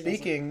 let's see.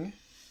 Speaking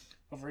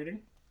of reading.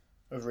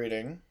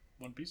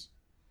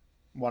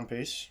 One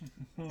Piece.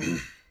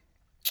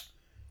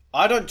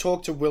 I don't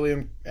talk to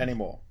William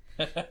anymore.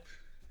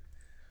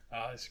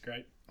 That's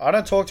great. I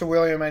don't talk to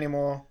William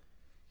anymore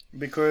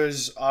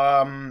because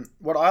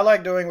what I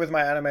like doing with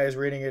my anime is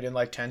reading it in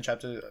like 10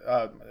 chapters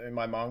in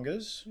my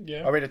mangas.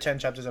 Yeah. I read it 10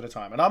 chapters at a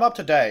time. And I'm up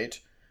to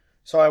date,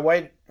 so I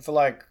wait for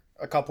like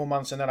a couple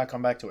months and then I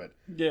come back to it.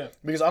 Yeah.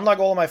 Because unlike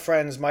all of my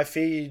friends, my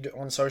feed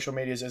on social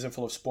medias isn't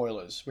full of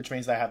spoilers, which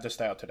means they have to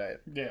stay up to date.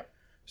 Yeah.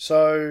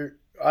 So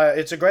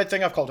it's a great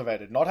thing I've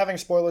cultivated. Not having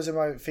spoilers in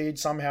my feed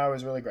somehow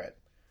is really great.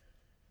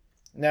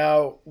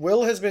 Now,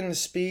 Will has been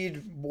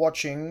speed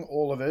watching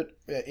all of it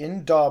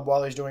in dub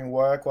while he's doing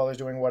work, while he's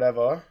doing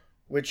whatever,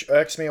 which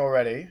irks me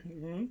already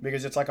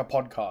because it's like a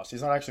podcast.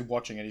 He's not actually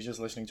watching it. He's just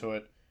listening to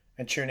it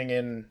and tuning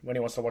in when he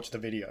wants to watch the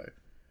video.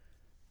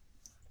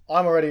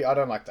 I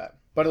don't like that.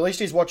 But at least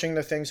he's watching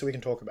the thing so we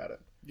can talk about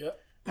it. Yeah.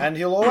 And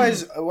he'll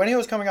always, when he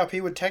was coming up,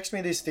 he would text me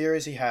these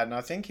theories he had, and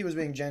I think he was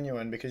being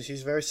genuine because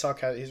he's very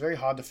he's very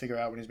hard to figure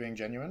out when he's being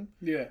genuine.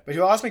 Yeah. But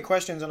he'll ask me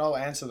questions and I'll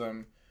answer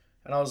them.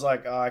 And I was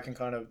like, I can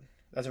kind of...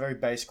 That's a very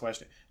base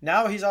question.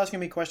 Now he's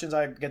asking me questions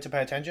I get to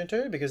pay attention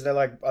to because they're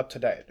like up to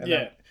date.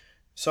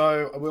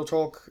 So we'll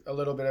talk a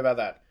little bit about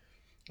that.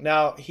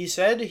 Now, he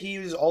said he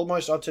was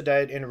almost up to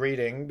date in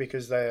reading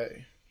because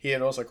he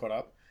had also caught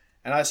up.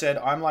 And I said,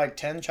 I'm like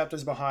 10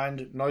 chapters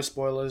behind, no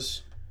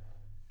spoilers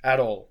at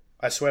all.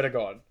 I swear to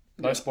God.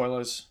 No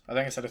spoilers. I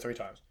think I said it 3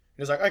 times.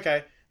 He was like,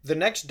 okay. The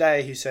next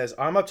day he says,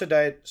 I'm up to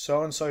date,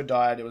 so-and-so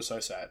died, it was so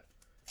sad.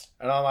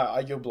 And I'm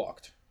like, you're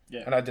blocked.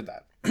 Yeah. And I did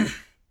that.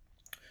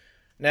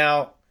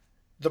 Now,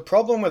 the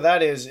problem with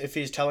that is if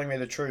he's telling me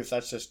the truth,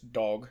 that's just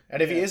dog.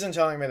 And if he isn't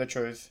telling me the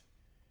truth,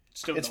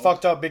 it's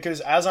fucked up because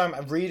as I'm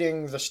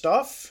reading the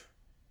stuff,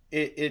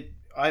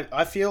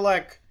 I feel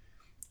like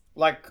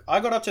I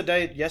got up to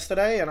date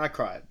yesterday and I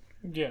cried.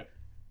 Yeah.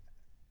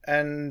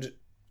 And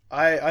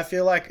I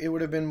feel like it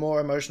would have been more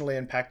emotionally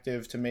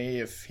impactful to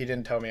me if he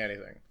didn't tell me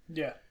anything.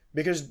 Yeah.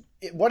 Because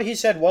what he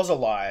said was a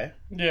lie.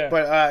 Yeah.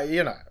 But,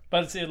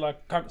 But it's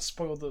like, kind of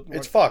spoiled the...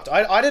 It's fucked.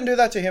 I didn't do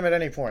that to him at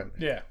any point.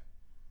 Yeah.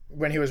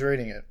 When he was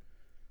reading it.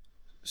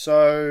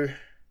 So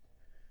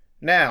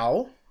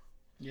now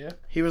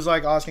he was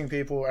like asking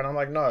people and I'm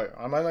like, no,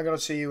 I'm only going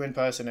to see you in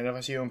person, and if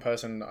I see you in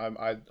person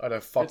I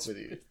don't fuck with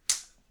you.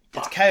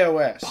 It's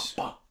KOS.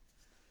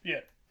 Yeah.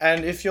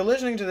 And if you're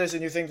listening to this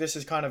and you think this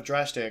is kind of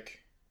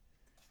drastic,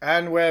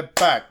 and we're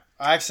back.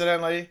 I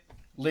accidentally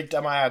leaked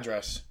my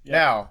address. Yeah.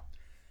 Now.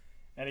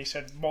 And he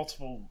said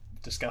multiple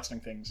disgusting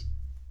things.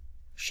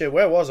 Shit,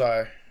 where was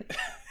I?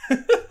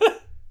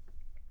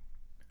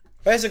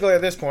 Basically, at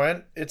this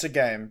point, it's a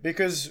game.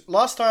 Because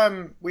last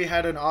time we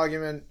had an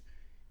argument,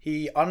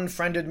 he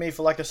unfriended me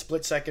for like a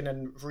split second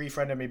and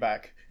refriended me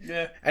back.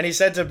 Yeah. And he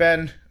said to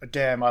Ben,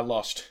 damn, I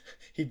lost.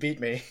 He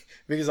beat me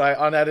because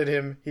I unadded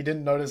him. He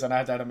didn't notice and I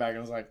had to add him back. And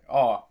I was like,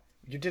 oh,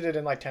 you did it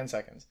in like 10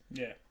 seconds.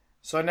 Yeah.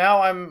 So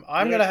now I'm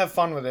going to have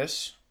fun with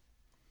this.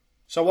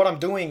 So what I'm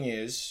doing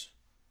is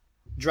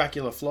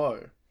Dracula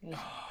Flow.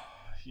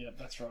 Yeah,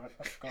 that's right.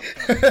 I forgot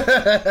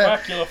about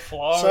Dracula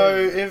Flow. So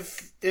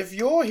if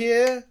you're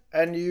here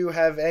and you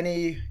have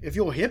if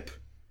you're hip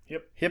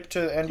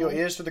to and your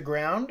ears to the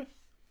ground,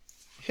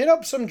 hit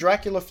up some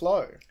Dracula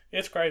Flow.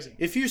 It's crazy.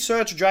 If you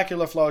search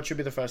Dracula Flow, it should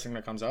be the first thing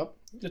that comes up.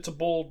 It's a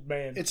bald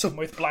man.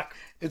 With black.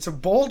 It's a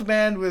bald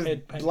man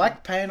with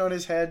black paint on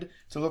his head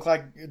to look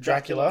like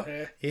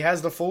Dracula. He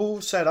has the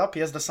full setup. He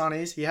has the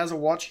sunnies. He has a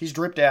watch. He's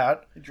dripped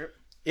out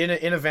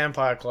in a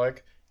vampire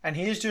cloak. And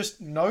he's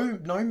just no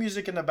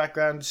music in the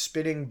background,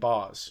 spitting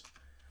bars,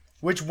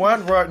 which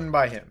weren't written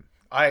by him.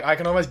 I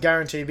can almost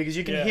guarantee because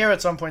you can hear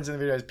at some points in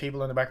the videos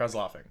people in the background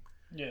laughing.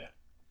 Yeah.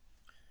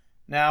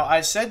 Now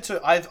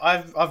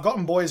I've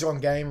gotten boys on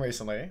game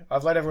recently.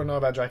 I've let everyone know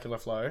about Dracula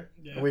Flow.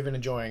 Yeah. We've been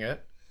enjoying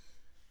it.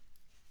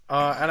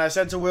 And I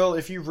said to Will,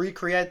 if you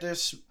recreate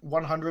this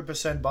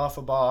 100% bar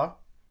for bar,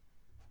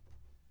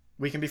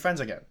 we can be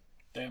friends again.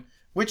 Damn.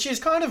 Which is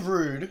kind of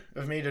rude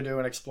of me to do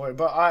and exploit,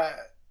 but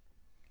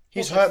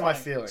he's hurt my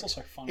feelings. It's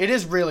also funny. It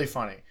is really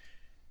funny.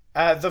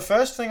 The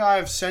first thing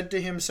I've said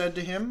to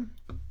him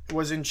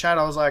was in chat.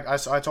 I was like,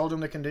 I told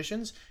him the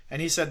conditions,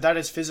 and he said that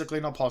is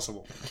physically not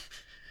possible.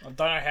 I don't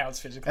know how it's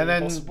physically And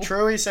then possible.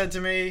 Truey said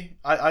to me,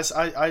 I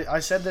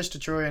said this to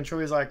Truey, and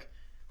Truey's like,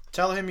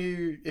 tell him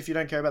if you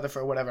don't care about the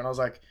friend or whatever. And I was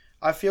like,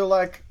 I feel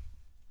like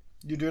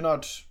you do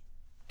not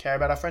care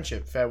about our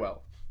friendship.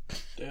 Farewell.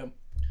 Damn.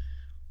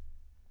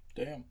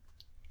 And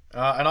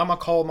I'm a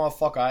cold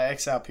motherfucker. I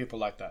X out people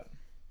like that.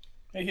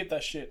 He hit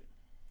that shit.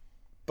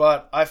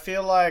 But I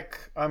feel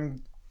like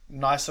I'm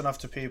nice enough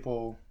to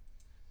people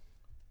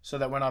so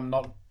that when I'm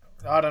not...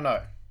 I don't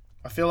know.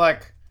 I feel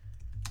like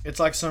it's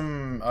like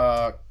some...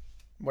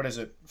 what is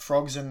it?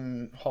 Frogs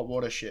in hot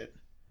water shit.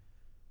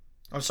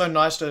 I'm so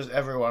nice to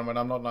everyone. When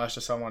I'm not nice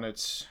to someone,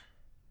 it's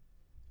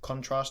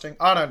contrasting.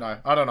 I don't know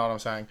what I'm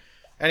saying.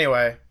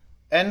 Anyway,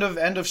 end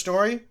of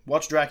story.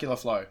 Watch Dracula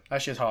Flow.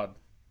 That shit's hard.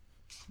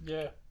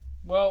 Yeah.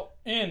 Well,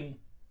 in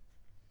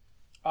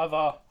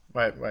other...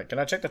 Wait. Can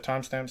I check the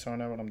timestamp so I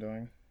know what I'm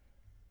doing?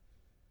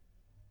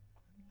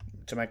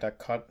 To make that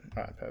cut?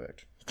 Alright,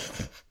 perfect.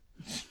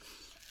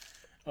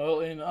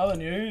 Well, in other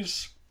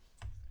news,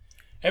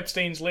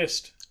 Epstein's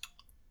List.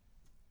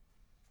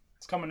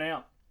 It's coming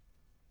out.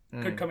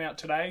 Could come out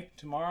today,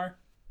 tomorrow.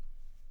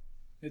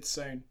 It's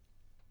soon.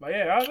 But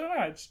yeah, I don't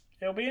know.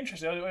 It'll be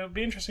interesting. It'll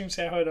be interesting to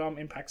see how it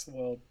impacts the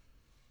world.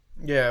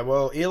 Yeah,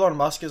 well, Elon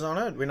Musk is on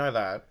it. We know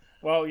that.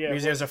 Well, yeah.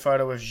 Because there's a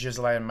photo of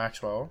Ghislaine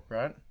Maxwell,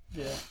 right?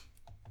 Yeah.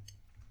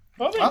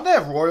 Aren't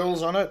there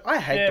royals on it? I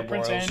hate the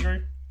Prince royals.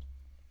 Andrew.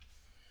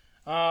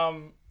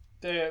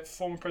 The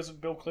former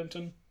President Bill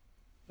Clinton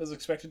is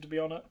expected to be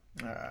on it.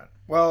 Alright.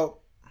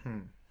 Well,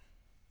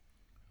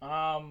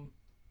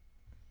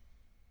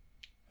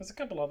 there's a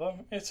couple other.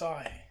 It's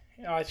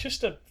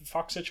just a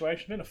fuck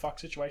situation. Been a fuck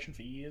situation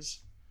for years.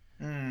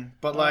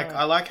 But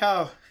I like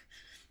how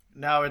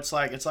now it's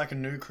like a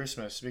new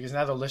Christmas because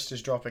now the list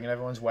is dropping and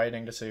everyone's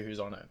waiting to see who's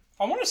on it.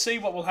 I want to see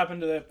what will happen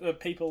to the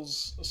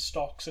people's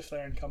stocks if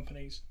they're in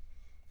companies.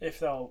 If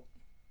they'll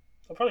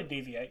probably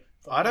deviate.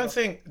 I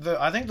think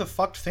the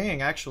fucked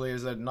thing actually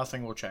is that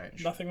nothing will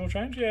change. Nothing will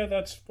change? Yeah,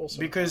 that's also...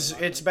 Because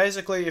it's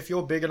basically, if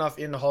you're big enough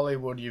in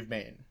Hollywood, you've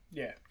been.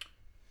 Yeah.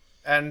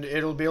 And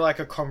it'll be like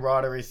a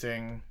camaraderie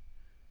thing.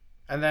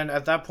 And then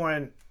at that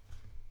point,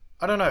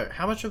 I don't know,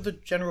 how much of the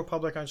general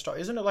public owns stock?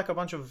 Isn't it like a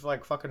bunch of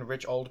like fucking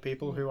rich old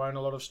people who own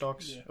a lot of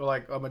stocks? Yeah. Or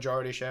like a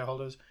majority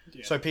shareholders?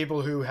 Yeah. So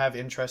people who have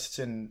interests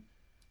in...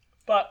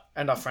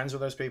 And are friends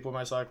with those people,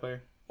 most likely.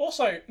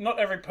 Also, not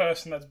every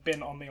person that's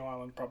been on the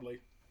island probably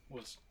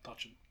was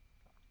touching.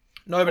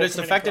 No, but it's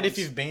the fact that if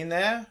you've been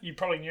there... You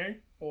probably knew,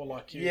 or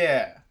like you...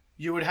 Yeah.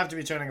 You would have to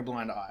be turning a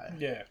blind eye.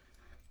 Yeah.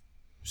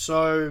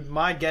 So,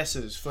 my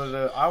guesses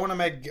for I want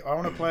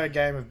to play a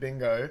game of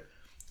bingo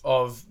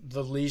of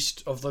the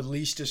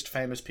leastest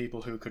famous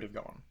people who could have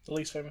gone. The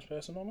least famous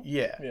person on it?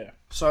 Yeah. Yeah.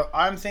 So,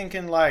 I'm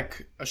thinking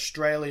like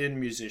Australian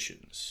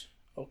musicians.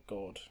 Oh,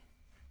 God.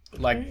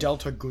 Like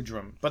Delta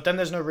Goodrum. But then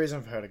there's no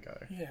reason for her to go.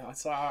 Yeah,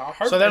 I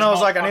hope. So then I was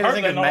like, I need to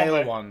think of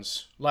male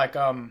ones. Like,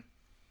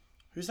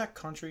 who's that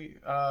country?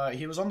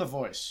 He was on The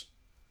Voice.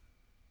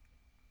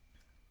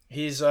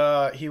 He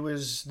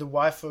was the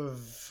wife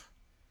of...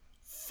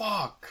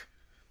 Fuck.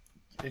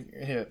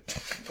 Here.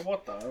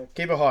 What the hell?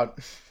 Keep it hot.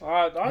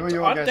 I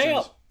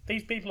doubt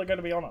these people are going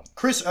to be on it.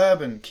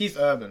 Keith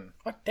Urban.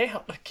 I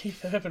doubt that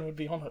Keith Urban would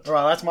be on it.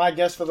 Alright, that's my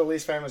guess for the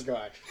least famous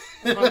guy.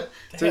 to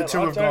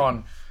have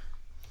gone.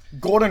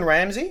 Gordon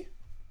Ramsay?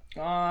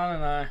 I don't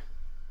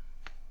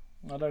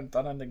know.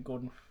 I don't think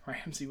Gordon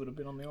Ramsay would have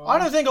been on the island. I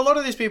don't think a lot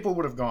of these people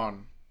would have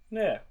gone.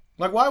 Yeah.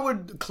 Like, why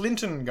would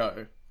Clinton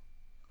go?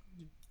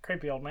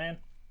 Creepy old man.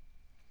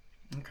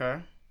 Okay.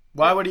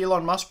 Why would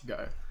Elon Musk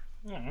go?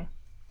 I don't know.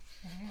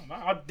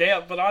 I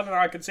doubt, but I don't know.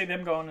 I could see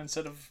them going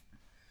instead of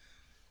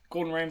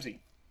Gordon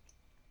Ramsay.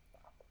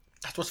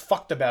 That's what's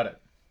fucked about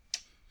it.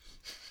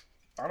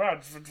 I don't know.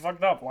 It's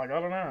fucked up. Like, I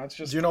don't know. It's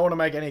just... Do you not want to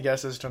make any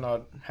guesses to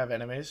not have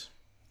enemies?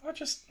 I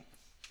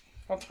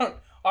don't.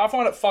 I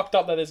find it fucked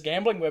up that there's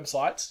gambling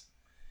websites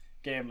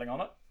gambling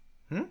on it.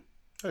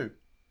 Who?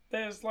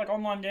 There's like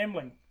online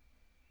gambling.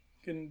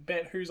 You can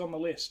bet who's on the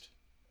list.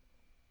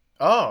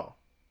 Oh.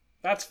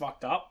 That's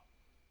fucked up.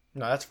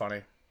 No, that's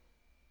funny.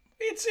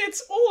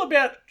 It's all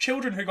about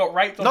children who got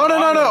raped. No.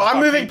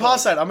 I'm moving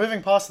past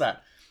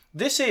that.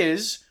 This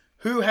is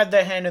who had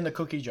their hand in the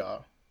cookie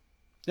jar.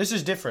 This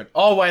is different.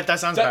 Oh wait, that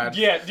sounds bad.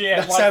 Yeah.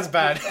 That sounds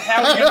bad.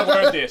 How are you going to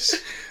word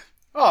this?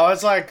 Oh,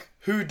 it's like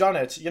who done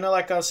it? You know,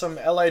 like some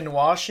LA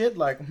noir shit.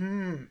 Like,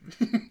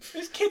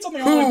 There's kids on the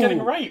island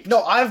getting raped.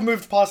 No, I've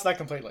moved past that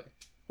completely.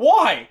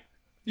 Why?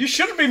 You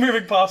shouldn't be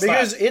moving past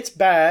because it's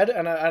bad,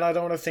 and I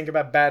don't want to think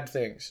about bad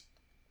things.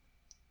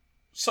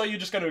 So you're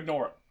just going to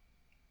ignore it?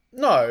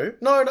 No.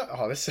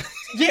 Oh, this.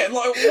 Yeah,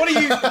 like what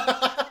are you?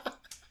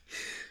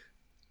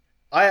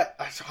 I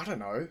don't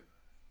know.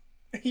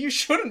 You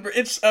shouldn't.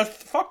 It's a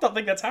fucked up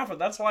thing that's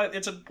happened. That's why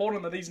it's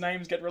important that these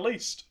names get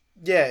released.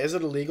 Yeah, is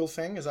it a legal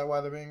thing? Is that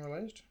why they're being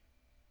released?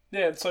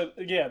 Yeah, so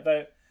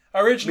they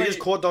originally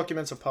because court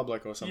documents are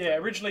public or something. Yeah,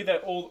 originally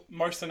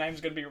most of the names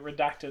are going to be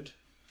redacted,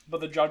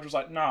 but the judge was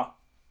like, "Nah,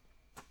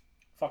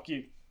 fuck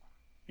you.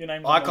 Your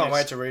name's on the list." I can't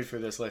wait to read through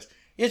this list.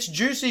 It's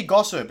juicy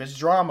gossip. It's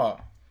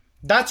drama.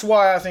 That's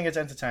why I think it's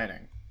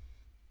entertaining.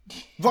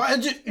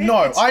 But,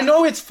 no, I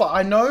know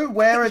I know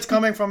where it's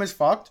coming from is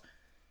fucked.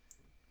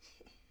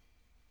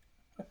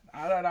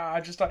 I don't know.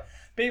 I just like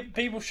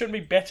people shouldn't be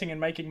betting and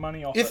making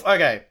money off it.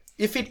 Okay,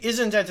 if it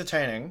isn't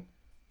entertaining,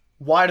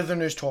 why do the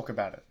news talk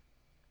about it?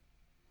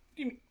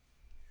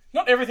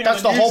 Not everything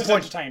That's on the the news whole is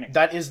point. entertaining.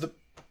 That is the.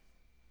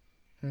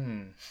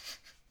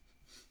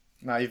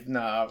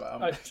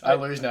 I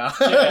lose now.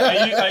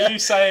 Yeah, are you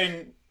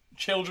saying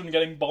children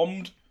getting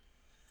bombed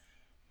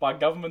by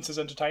governments is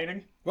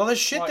entertaining? Well, there's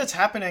shit that's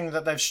happening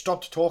that they've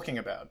stopped talking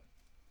about.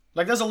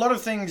 Like, there's a lot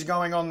of things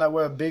going on that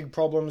were big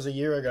problems a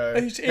year ago.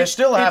 They're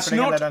still happening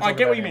and they don't talk I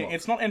get about what you it mean. anymore.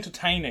 It's not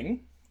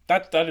entertaining.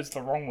 That is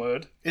the wrong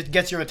word. It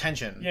gets your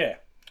attention. Yeah.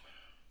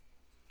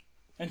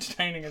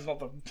 Entertaining is not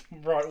the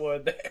right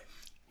word there.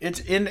 It's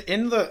in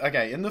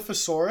the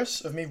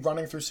thesaurus of me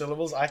running through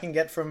syllables, I can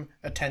get from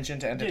attention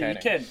to entertaining.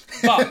 Yeah, you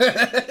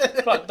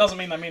can. But doesn't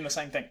mean they mean the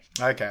same thing.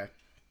 Okay.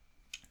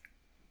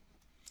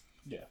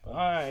 Yeah.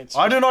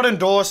 I do not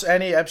endorse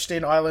any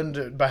Epstein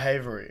Island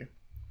behavior.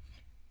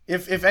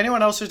 If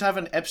anyone else is to have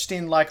an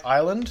Epstein-like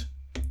island,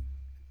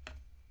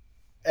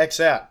 X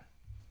out.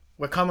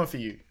 We're coming for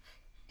you.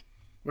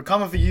 We're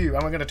coming for you,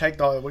 and we're gonna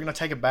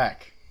take it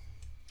back.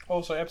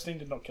 Also, Epstein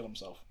did not kill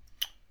himself.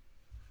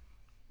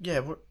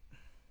 Yeah.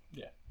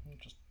 Yeah.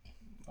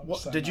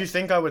 What did you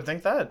think I would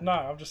think that?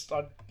 No,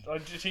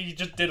 he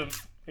just didn't.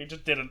 He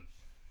just didn't.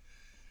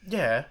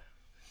 Yeah.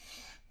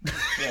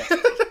 Yeah.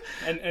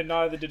 and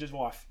neither did his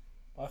wife,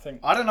 I think.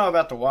 I don't know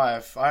about the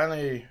wife.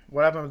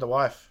 What happened with the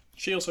wife?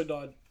 She also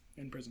died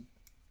in prison.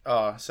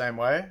 Oh, same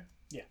way?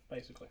 Yeah,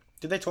 basically.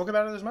 Did they talk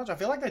about it as much? I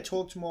feel like they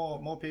talked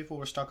more people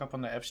were stuck up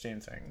on the Epstein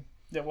thing.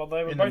 Yeah, well,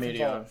 they were both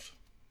involved.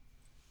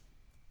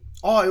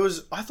 Oh,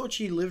 I thought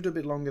she lived a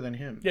bit longer than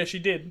him. Yeah, she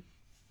did.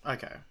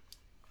 Okay.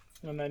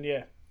 And then,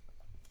 yeah.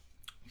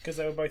 Because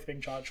they were both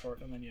being charged for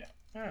it, and then,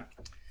 yeah.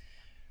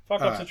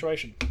 Fucked up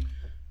situation.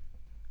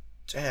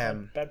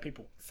 Damn. Bad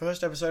people.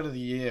 First episode of the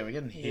year. We're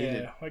getting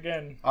heated. Yeah,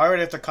 again. I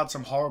already have to cut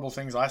some horrible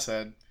things I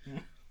said.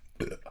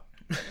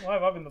 Why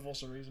have I been the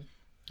voice of reason?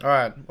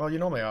 Alright. Well, you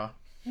normally are.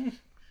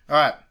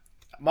 Alright.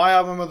 My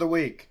album of the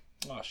week.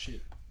 Oh,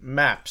 shit.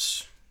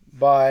 Maps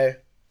by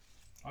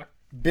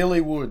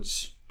Billy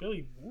Woods.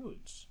 Billy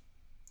Woods?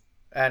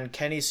 And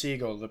Kenny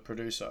Siegel, the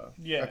producer.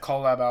 Yeah. A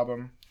collab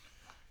album.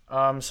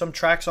 Some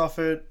tracks off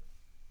it,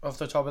 off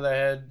the top of their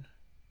head.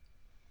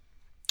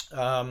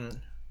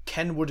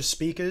 Kenwood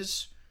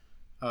speakers.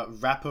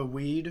 Rapper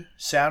Weed.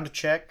 Sound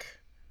Check.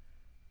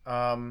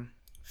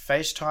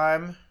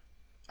 FaceTime.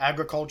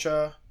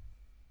 Agriculture.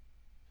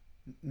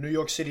 New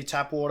York City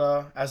Tap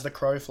Water. As the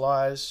Crow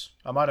Flies.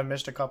 I might have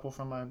missed a couple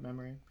from my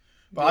memory.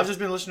 But I've just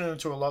been listening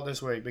to a lot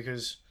this week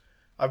because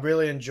I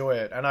really enjoy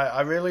it. And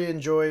I really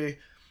enjoy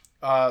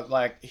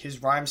like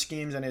his rhyme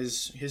schemes, and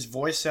his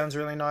voice sounds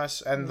really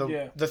nice. And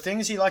the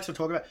things he likes to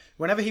talk about.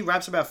 Whenever he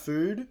raps about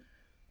food,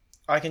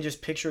 I can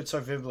just picture it so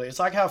vividly. It's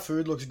like how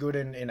food looks good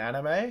in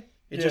anime.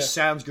 It just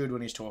sounds good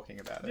when he's talking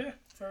about it. Yeah,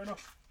 fair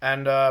enough.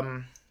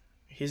 And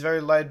he's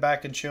very laid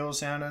back and chill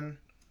sounding.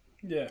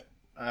 Yeah.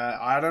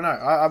 I don't know.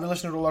 I've been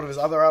listening to a lot of his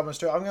other albums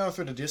too. I'm going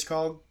through the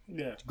Discog.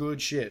 Yeah. It's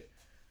good shit.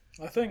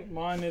 I think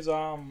mine is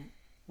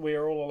We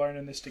Are All Alone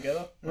in This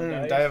Together.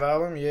 Dave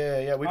album?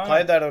 Yeah. We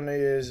played that on New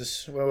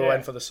Year's when we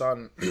went for the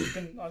sun.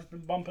 I've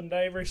been bumping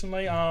Dave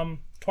recently.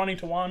 20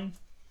 to 1.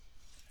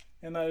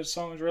 And those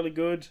songs really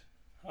good.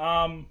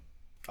 I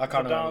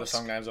can't remember the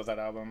song names of that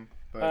album.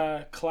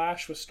 But...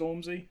 Clash with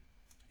Stormzy.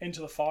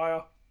 Into the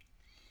Fire.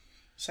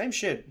 Same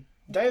shit.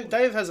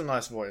 Dave has a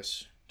nice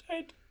voice.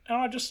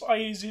 And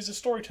he's a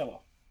storyteller.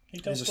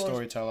 He's a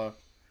storyteller.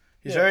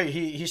 He's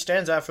he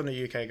stands out from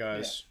the UK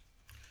guys. Yeah.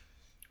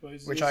 Well,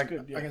 which I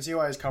can see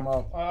why he's come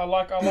up. I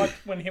like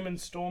when him and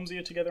Stormzy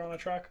are together on a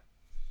track.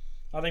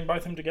 I think both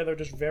of them together are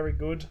just very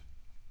good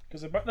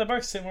because they're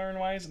both similar in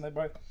ways, and they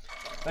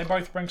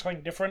both bring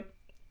something different.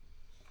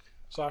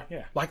 So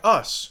yeah, like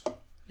us.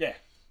 Yeah,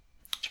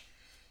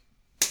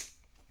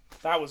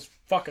 that was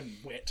fucking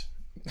wet.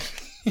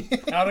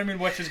 I don't mean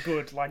wet is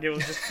good. Like, it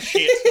was just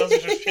shit. That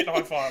was just shit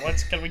high five.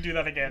 Can we do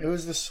that again? It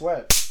was the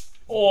sweat.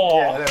 Oh,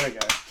 yeah, there we go.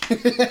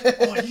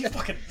 Oh, you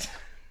fucking.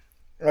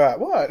 Alright,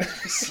 what?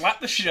 You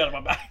slapped the shit out of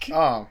my back.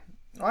 Oh,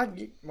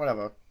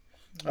 whatever.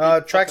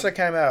 Tracks that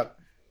came out.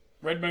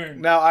 Red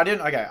Moon. Now I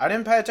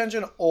didn't pay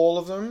attention to all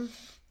of them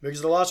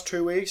because the last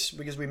 2 weeks,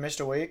 because we missed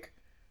a week,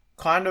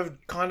 kind of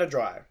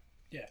dry.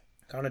 Yeah.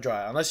 Kind of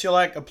dry. Unless you're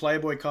like a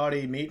Playboy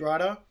Cardi meat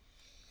rider,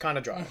 kind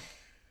of dry.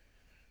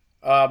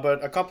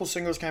 But a couple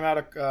singles came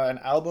out. An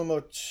album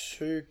or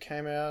two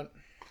came out.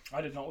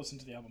 I did not listen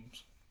to the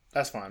albums.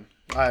 That's fine.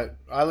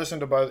 I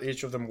listened to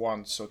each of them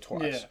once or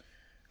twice.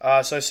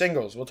 Yeah. So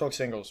singles. We'll talk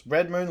singles.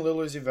 Red Moon, Lil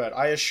Uzi Vert.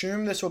 I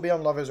assume this will be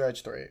on Lovers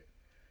Rage 3.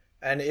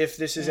 And if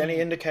this is any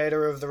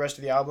indicator of the rest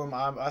of the album,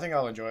 I think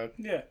I'll enjoy it.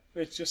 Yeah.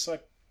 It's just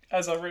like,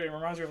 it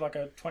reminds me of like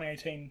a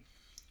 2018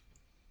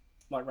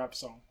 like rap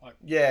song. Like,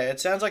 yeah, it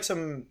sounds like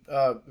some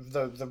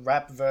the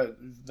rap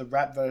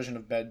version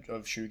of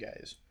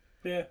shoegaze.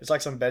 Yeah. It's like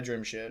some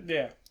bedroom shit.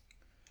 Yeah.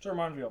 To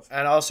remind me of.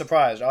 And I was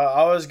surprised.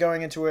 I was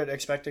going into it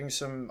expecting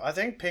some... I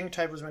think Pink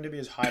Tape was meant to be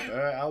his Hyper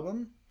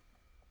album.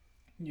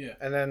 Yeah.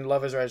 And then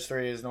Love is Rage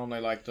 3 is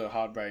normally like the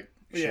heartbreak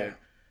shit.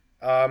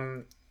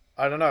 Yeah.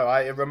 I don't know.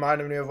 It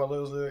reminded me of what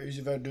Lil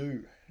Uzi Vert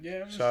do.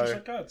 Yeah, it's just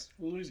like cards.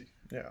 Lil Uzi.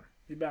 Yeah.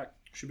 Be back.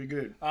 Should be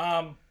good.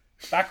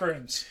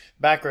 Backrooms.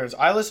 Backrooms.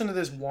 I listened to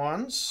this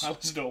once. I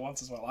listened to it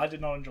once as well. I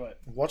did not enjoy it.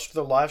 Watched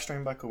the live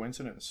stream by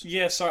coincidence.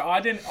 Yeah, so I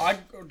didn't... I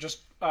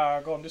just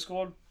got on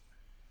Discord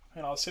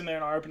and I was sitting there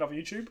and I opened up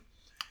YouTube.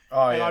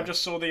 Oh, and yeah. I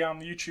just saw the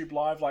YouTube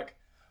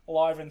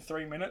live in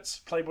 3 minutes,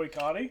 Playboy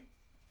Cardi.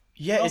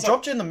 Yeah, it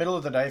dropped in the middle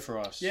of the day for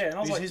us. Yeah, and I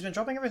was he's been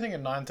dropping everything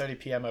at 9:30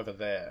 p.m. over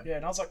there. Yeah,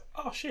 and I was like,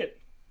 oh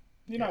shit,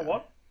 you know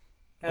what?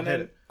 And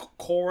then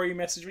Corey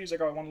messaged me, he's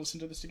like, I want to listen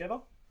to this together.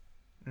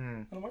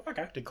 And I'm like,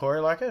 okay. Did Corey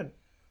like it?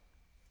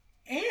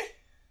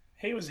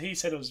 He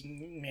said it was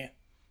meh.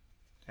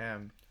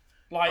 Damn.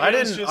 Like, I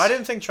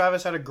didn't think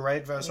Travis had a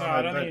great verse on it.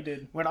 I don't think he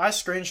did. When I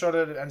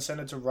screenshotted it and sent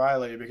it to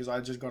Riley because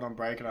I just got on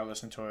break and I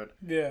listened to it.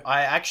 Yeah.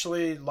 I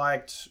actually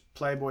liked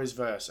Playboy's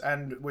verse,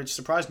 and which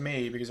surprised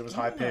me because it was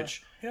high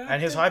pitch. Yeah,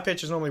 and his high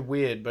pitch is normally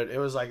weird, but it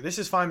was like, this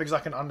is fine because I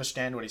can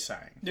understand what he's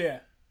saying. Yeah.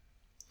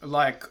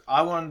 Like,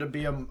 I wanted to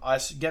be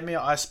get me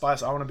an Ice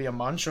Spice, I want to be a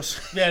munch or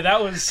something. Yeah,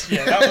 that was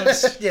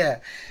Yeah.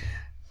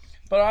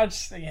 But I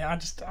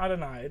don't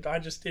know.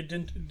 It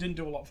didn't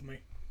do a lot for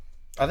me.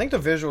 I think the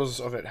visuals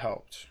of it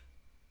helped.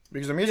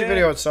 Because the music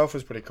video itself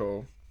was pretty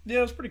cool. Yeah,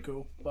 it was pretty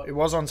cool. But it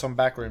was on some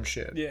backroom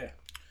shit. Yeah.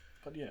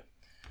 But yeah.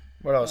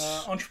 What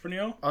else?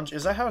 Entrepreneur.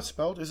 Is that how it's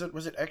spelled? Was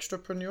it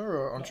extrapreneur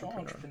or entrepreneur?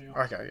 No,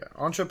 Entrepreneur. Okay, yeah.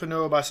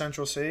 Entrepreneur by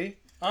Central C.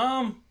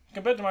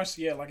 Compared to most,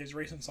 like his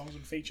recent songs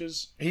and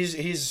features.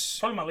 He's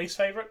probably my least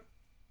favourite.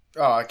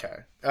 Oh,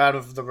 okay. Out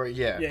of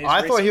the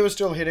I thought he was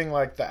still hitting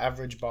like the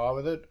average bar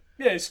with it.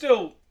 Yeah,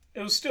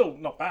 it was still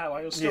not bad.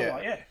 Like it was still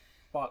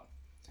but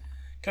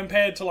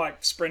compared to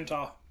like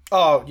Sprinter.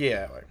 Oh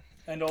yeah.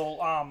 And all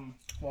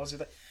what was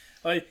it?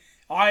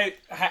 I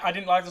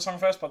didn't like the song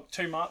first, but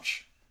Too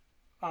Much,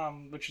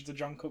 which is the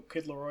Jungkook,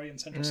 Kid Laroi, and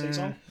Central C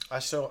song.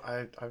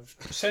 I've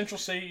Central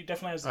C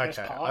definitely has the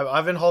best part.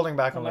 I've been holding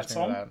back on that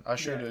listening to song. that. I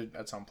should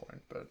at some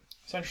point, but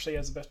Central C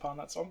has the best part in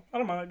that song. I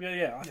don't know.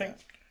 Yeah. I think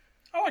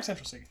I like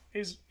Central C.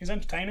 He's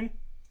entertaining.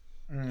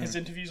 His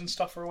interviews and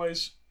stuff are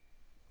always.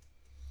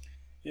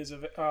 There's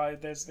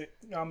the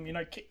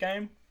Kit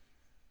Game,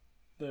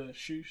 the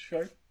shoe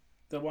show,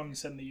 the one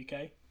set in the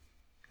UK.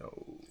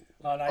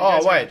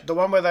 Wait, the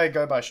one where they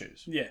go buy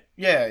shoes. Yeah.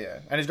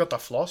 And he's got the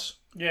floss.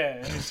 Yeah,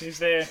 and he's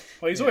there.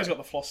 Well, he's always got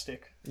the floss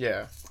stick.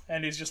 Yeah.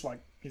 And he's just like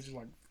these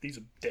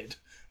are dead.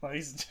 Like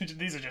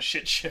these are just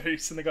shit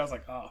shoes. And the guy's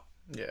like,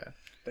 yeah.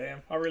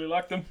 Damn, I really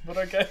like them, but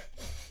okay.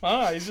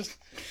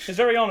 He's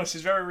very honest.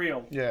 He's very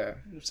real. Yeah.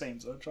 It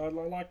seems. I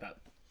like that.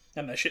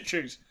 And they're shit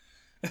shoes.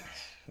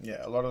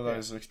 Yeah, a lot of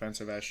those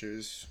expensive ass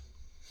shoes.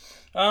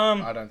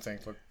 I don't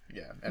think look.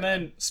 Yeah. And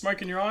then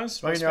Smoke in Your Eyes.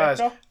 Smoke in Your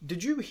Eyes.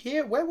 Did you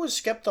hear? Where was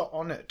Skepta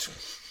on it?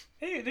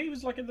 He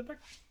was like in the back.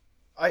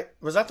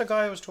 Was that the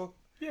guy who was talking?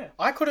 Yeah.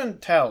 I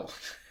couldn't tell.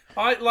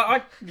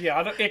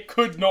 It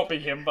could not be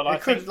him, but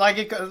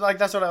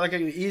that's what it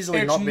could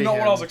easily not be him. It's not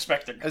what I was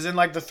expecting. As in,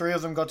 like the three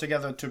of them got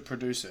together to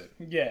produce it.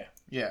 Yeah.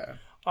 Yeah.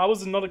 I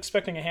was not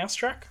expecting a house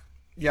track.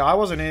 Yeah, I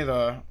wasn't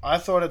either. I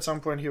thought at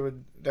some point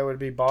there would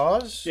be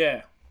bars.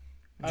 Yeah.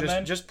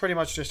 Just pretty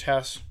much just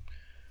house.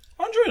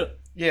 I enjoyed it.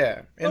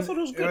 Yeah. I thought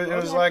it was good. It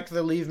was like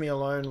the Leave Me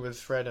Alone with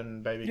Fred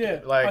and Baby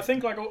Kid. Yeah. I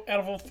think out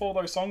of all four of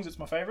those songs, it's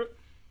my favourite.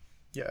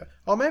 Yeah.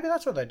 Oh, maybe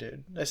that's what they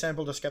did. They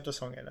sampled a Skepta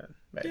song in it.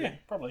 Maybe. Yeah,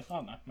 probably. I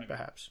don't know. Maybe.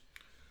 Perhaps.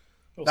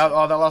 The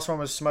last one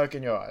was Smoke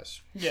in Your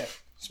Eyes. Yeah.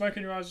 Smoke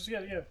in Your Eyes.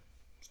 Yeah.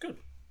 It's good.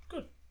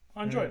 Good.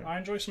 I enjoy it. I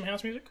enjoy some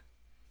house music.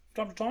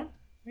 From time to time.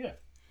 Yeah.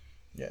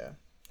 Yeah.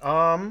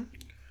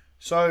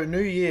 So New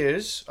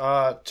Year's,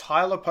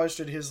 Tyler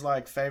posted his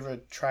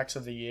favorite tracks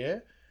of the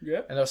year.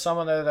 Yeah. And there was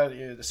someone there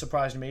that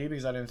surprised me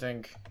because I didn't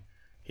think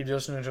he'd be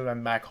listening to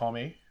them Mac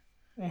Homie.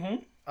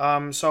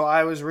 Mm-hmm. So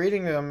I was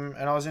reading them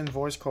and I was in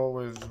voice call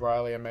with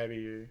Riley and maybe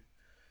you.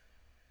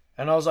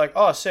 And I was like,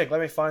 oh, sick, let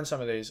me find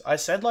some of these. I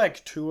said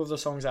two of the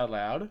songs out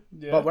loud.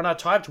 Yeah. But when I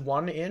typed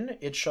one in,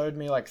 it showed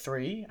me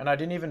three. And I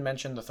didn't even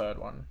mention the third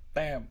one.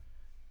 Bam.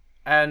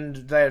 And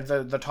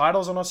the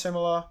titles are not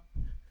similar.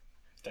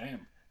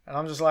 Damn. And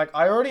I'm just like,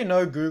 I already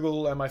know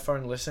Google and my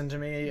phone listen to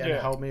me and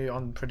help me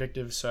on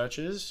predictive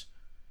searches.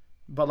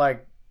 But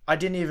I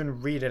didn't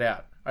even read it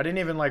out. I didn't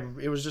even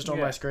it was just on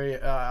my screen.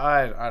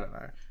 I don't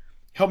know.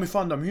 Help me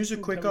find the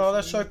music quicker. Oh,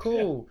 that's so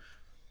cool.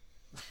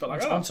 Yeah.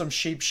 But on some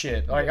sheep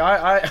shit.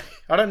 I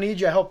don't need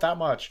your help that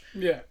much.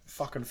 Yeah.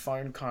 Fucking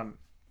phone cunt.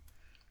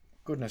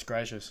 Goodness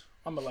gracious.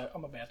 I'm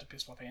about to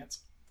piss my pants.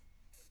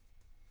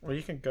 Well,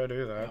 you can go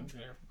do that.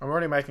 I'm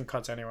already making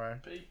cuts anyway.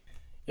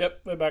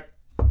 Yep, we're back.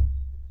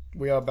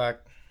 We are back.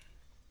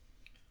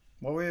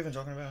 What were we even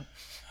talking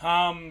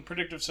about?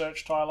 Predictive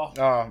search, Tyler.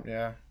 Oh,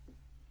 yeah.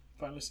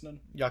 Phone listening.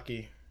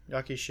 Yucky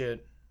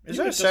shit. Is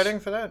there a setting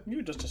for that? You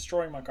were just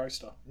destroying my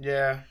coaster.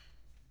 Yeah.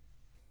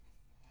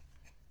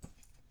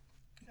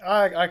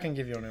 I can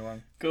give you a new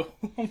one. Cool.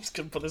 I'm just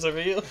going to put this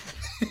over here.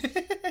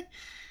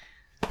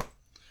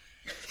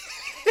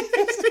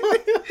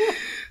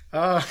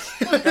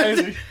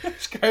 Crazy.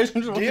 It's crazy.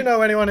 Do you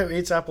know anyone who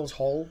eats apples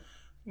whole?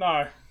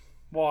 No.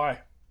 Why?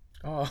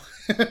 Oh.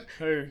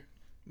 Who?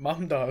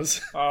 Mum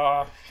does.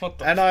 What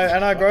the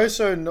I grow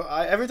so...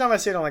 every time I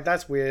see it, I'm like,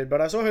 that's weird.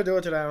 But I saw her do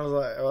it today and I was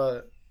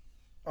like...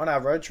 on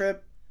our road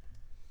trip.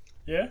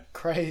 Yeah?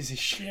 Crazy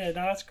shit. Yeah,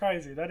 no, that's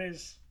crazy. That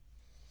is...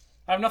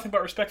 I have nothing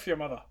but respect for your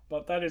mother,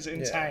 but that is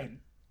insane.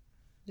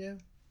 Yeah.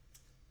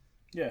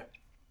 Yeah.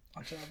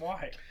 I don't know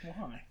why.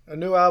 Why? A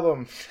new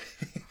album.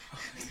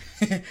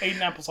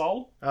 Eating apples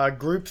whole?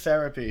 Group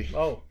therapy.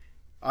 Oh.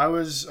 I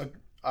was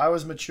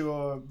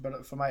mature,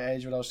 but for my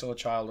age, but I was still a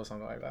child or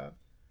something like that.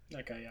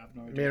 Okay, yeah, I've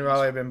no idea. Me and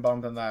Riley have been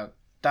bumping that.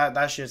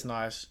 That shit's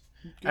nice.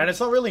 Good. And it's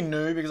not really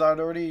new because I'd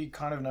already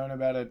kind of known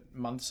about it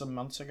months and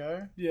months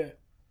ago. Yeah.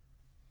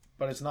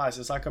 But it's nice.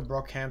 It's like a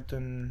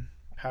Brockhampton,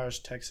 Paris,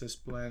 Texas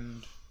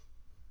blend.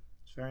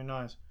 It's very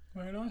nice.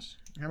 Very nice.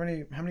 How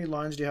many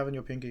lines do you have in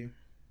your pinky?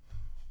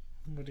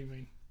 What do you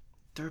mean?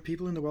 There are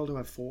people in the world who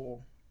have 4.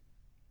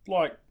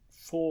 Like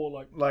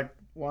 4, like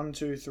 1,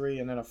 2, 3,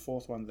 and then a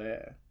 4th one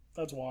there.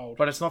 That's wild.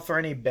 But it's not for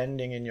any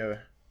bending in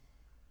your...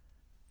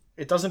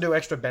 It doesn't do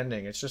extra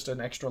bending. It's just an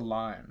extra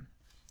line.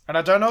 And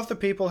I don't know if the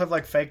people have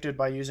like faked it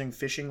by using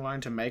fishing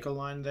line to make a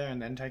line there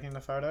and then taking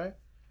the photo.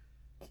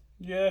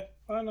 Yeah,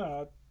 I don't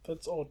know.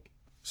 That's odd.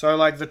 So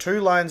like the 2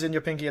 lines in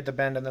your pinky at the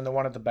bend and then the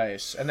one at the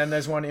base. And then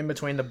there's one in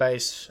between the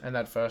base and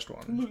that first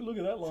one. Look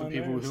at that line. For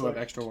people who have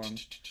extra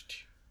ones.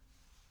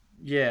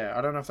 Yeah,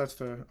 I don't know if that's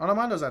the... Oh no,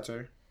 mine does that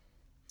too.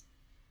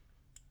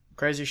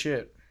 Crazy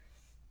shit.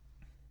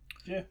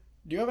 Yeah.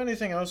 Do you have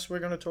anything else we're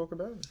going to talk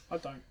about? I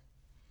don't.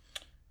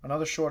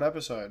 Another short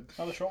episode.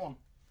 Another short one.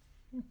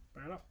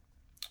 Fair enough.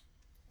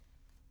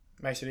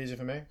 Makes it easy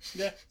for me.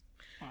 Yeah.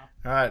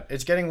 Alright,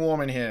 it's getting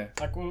warm in here.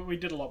 Like, we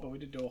did a lot, but we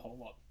did do a whole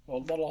lot.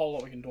 Well, not a whole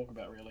lot we can talk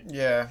about, really.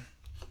 Yeah.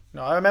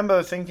 No, I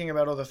remember thinking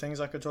about all the things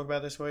I could talk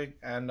about this week,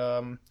 and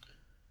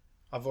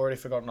I've already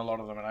forgotten a lot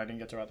of them, and I didn't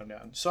get to write them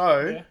down.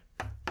 So,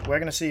 we're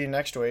going to see you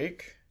next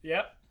week.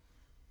 Yep.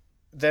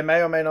 There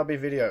may or may not be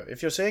video.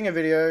 If you're seeing a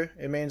video,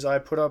 it means I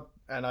put up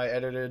and I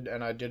edited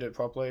and I did it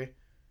properly.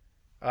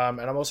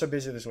 And I'm also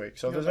busy this week.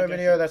 So if there's no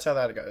video, that's how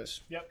that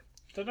goes. Yep.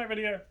 If there's no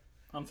video,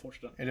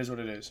 unfortunate. It is what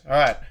it is.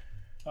 Alright.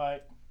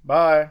 Alright.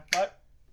 Bye. Bye.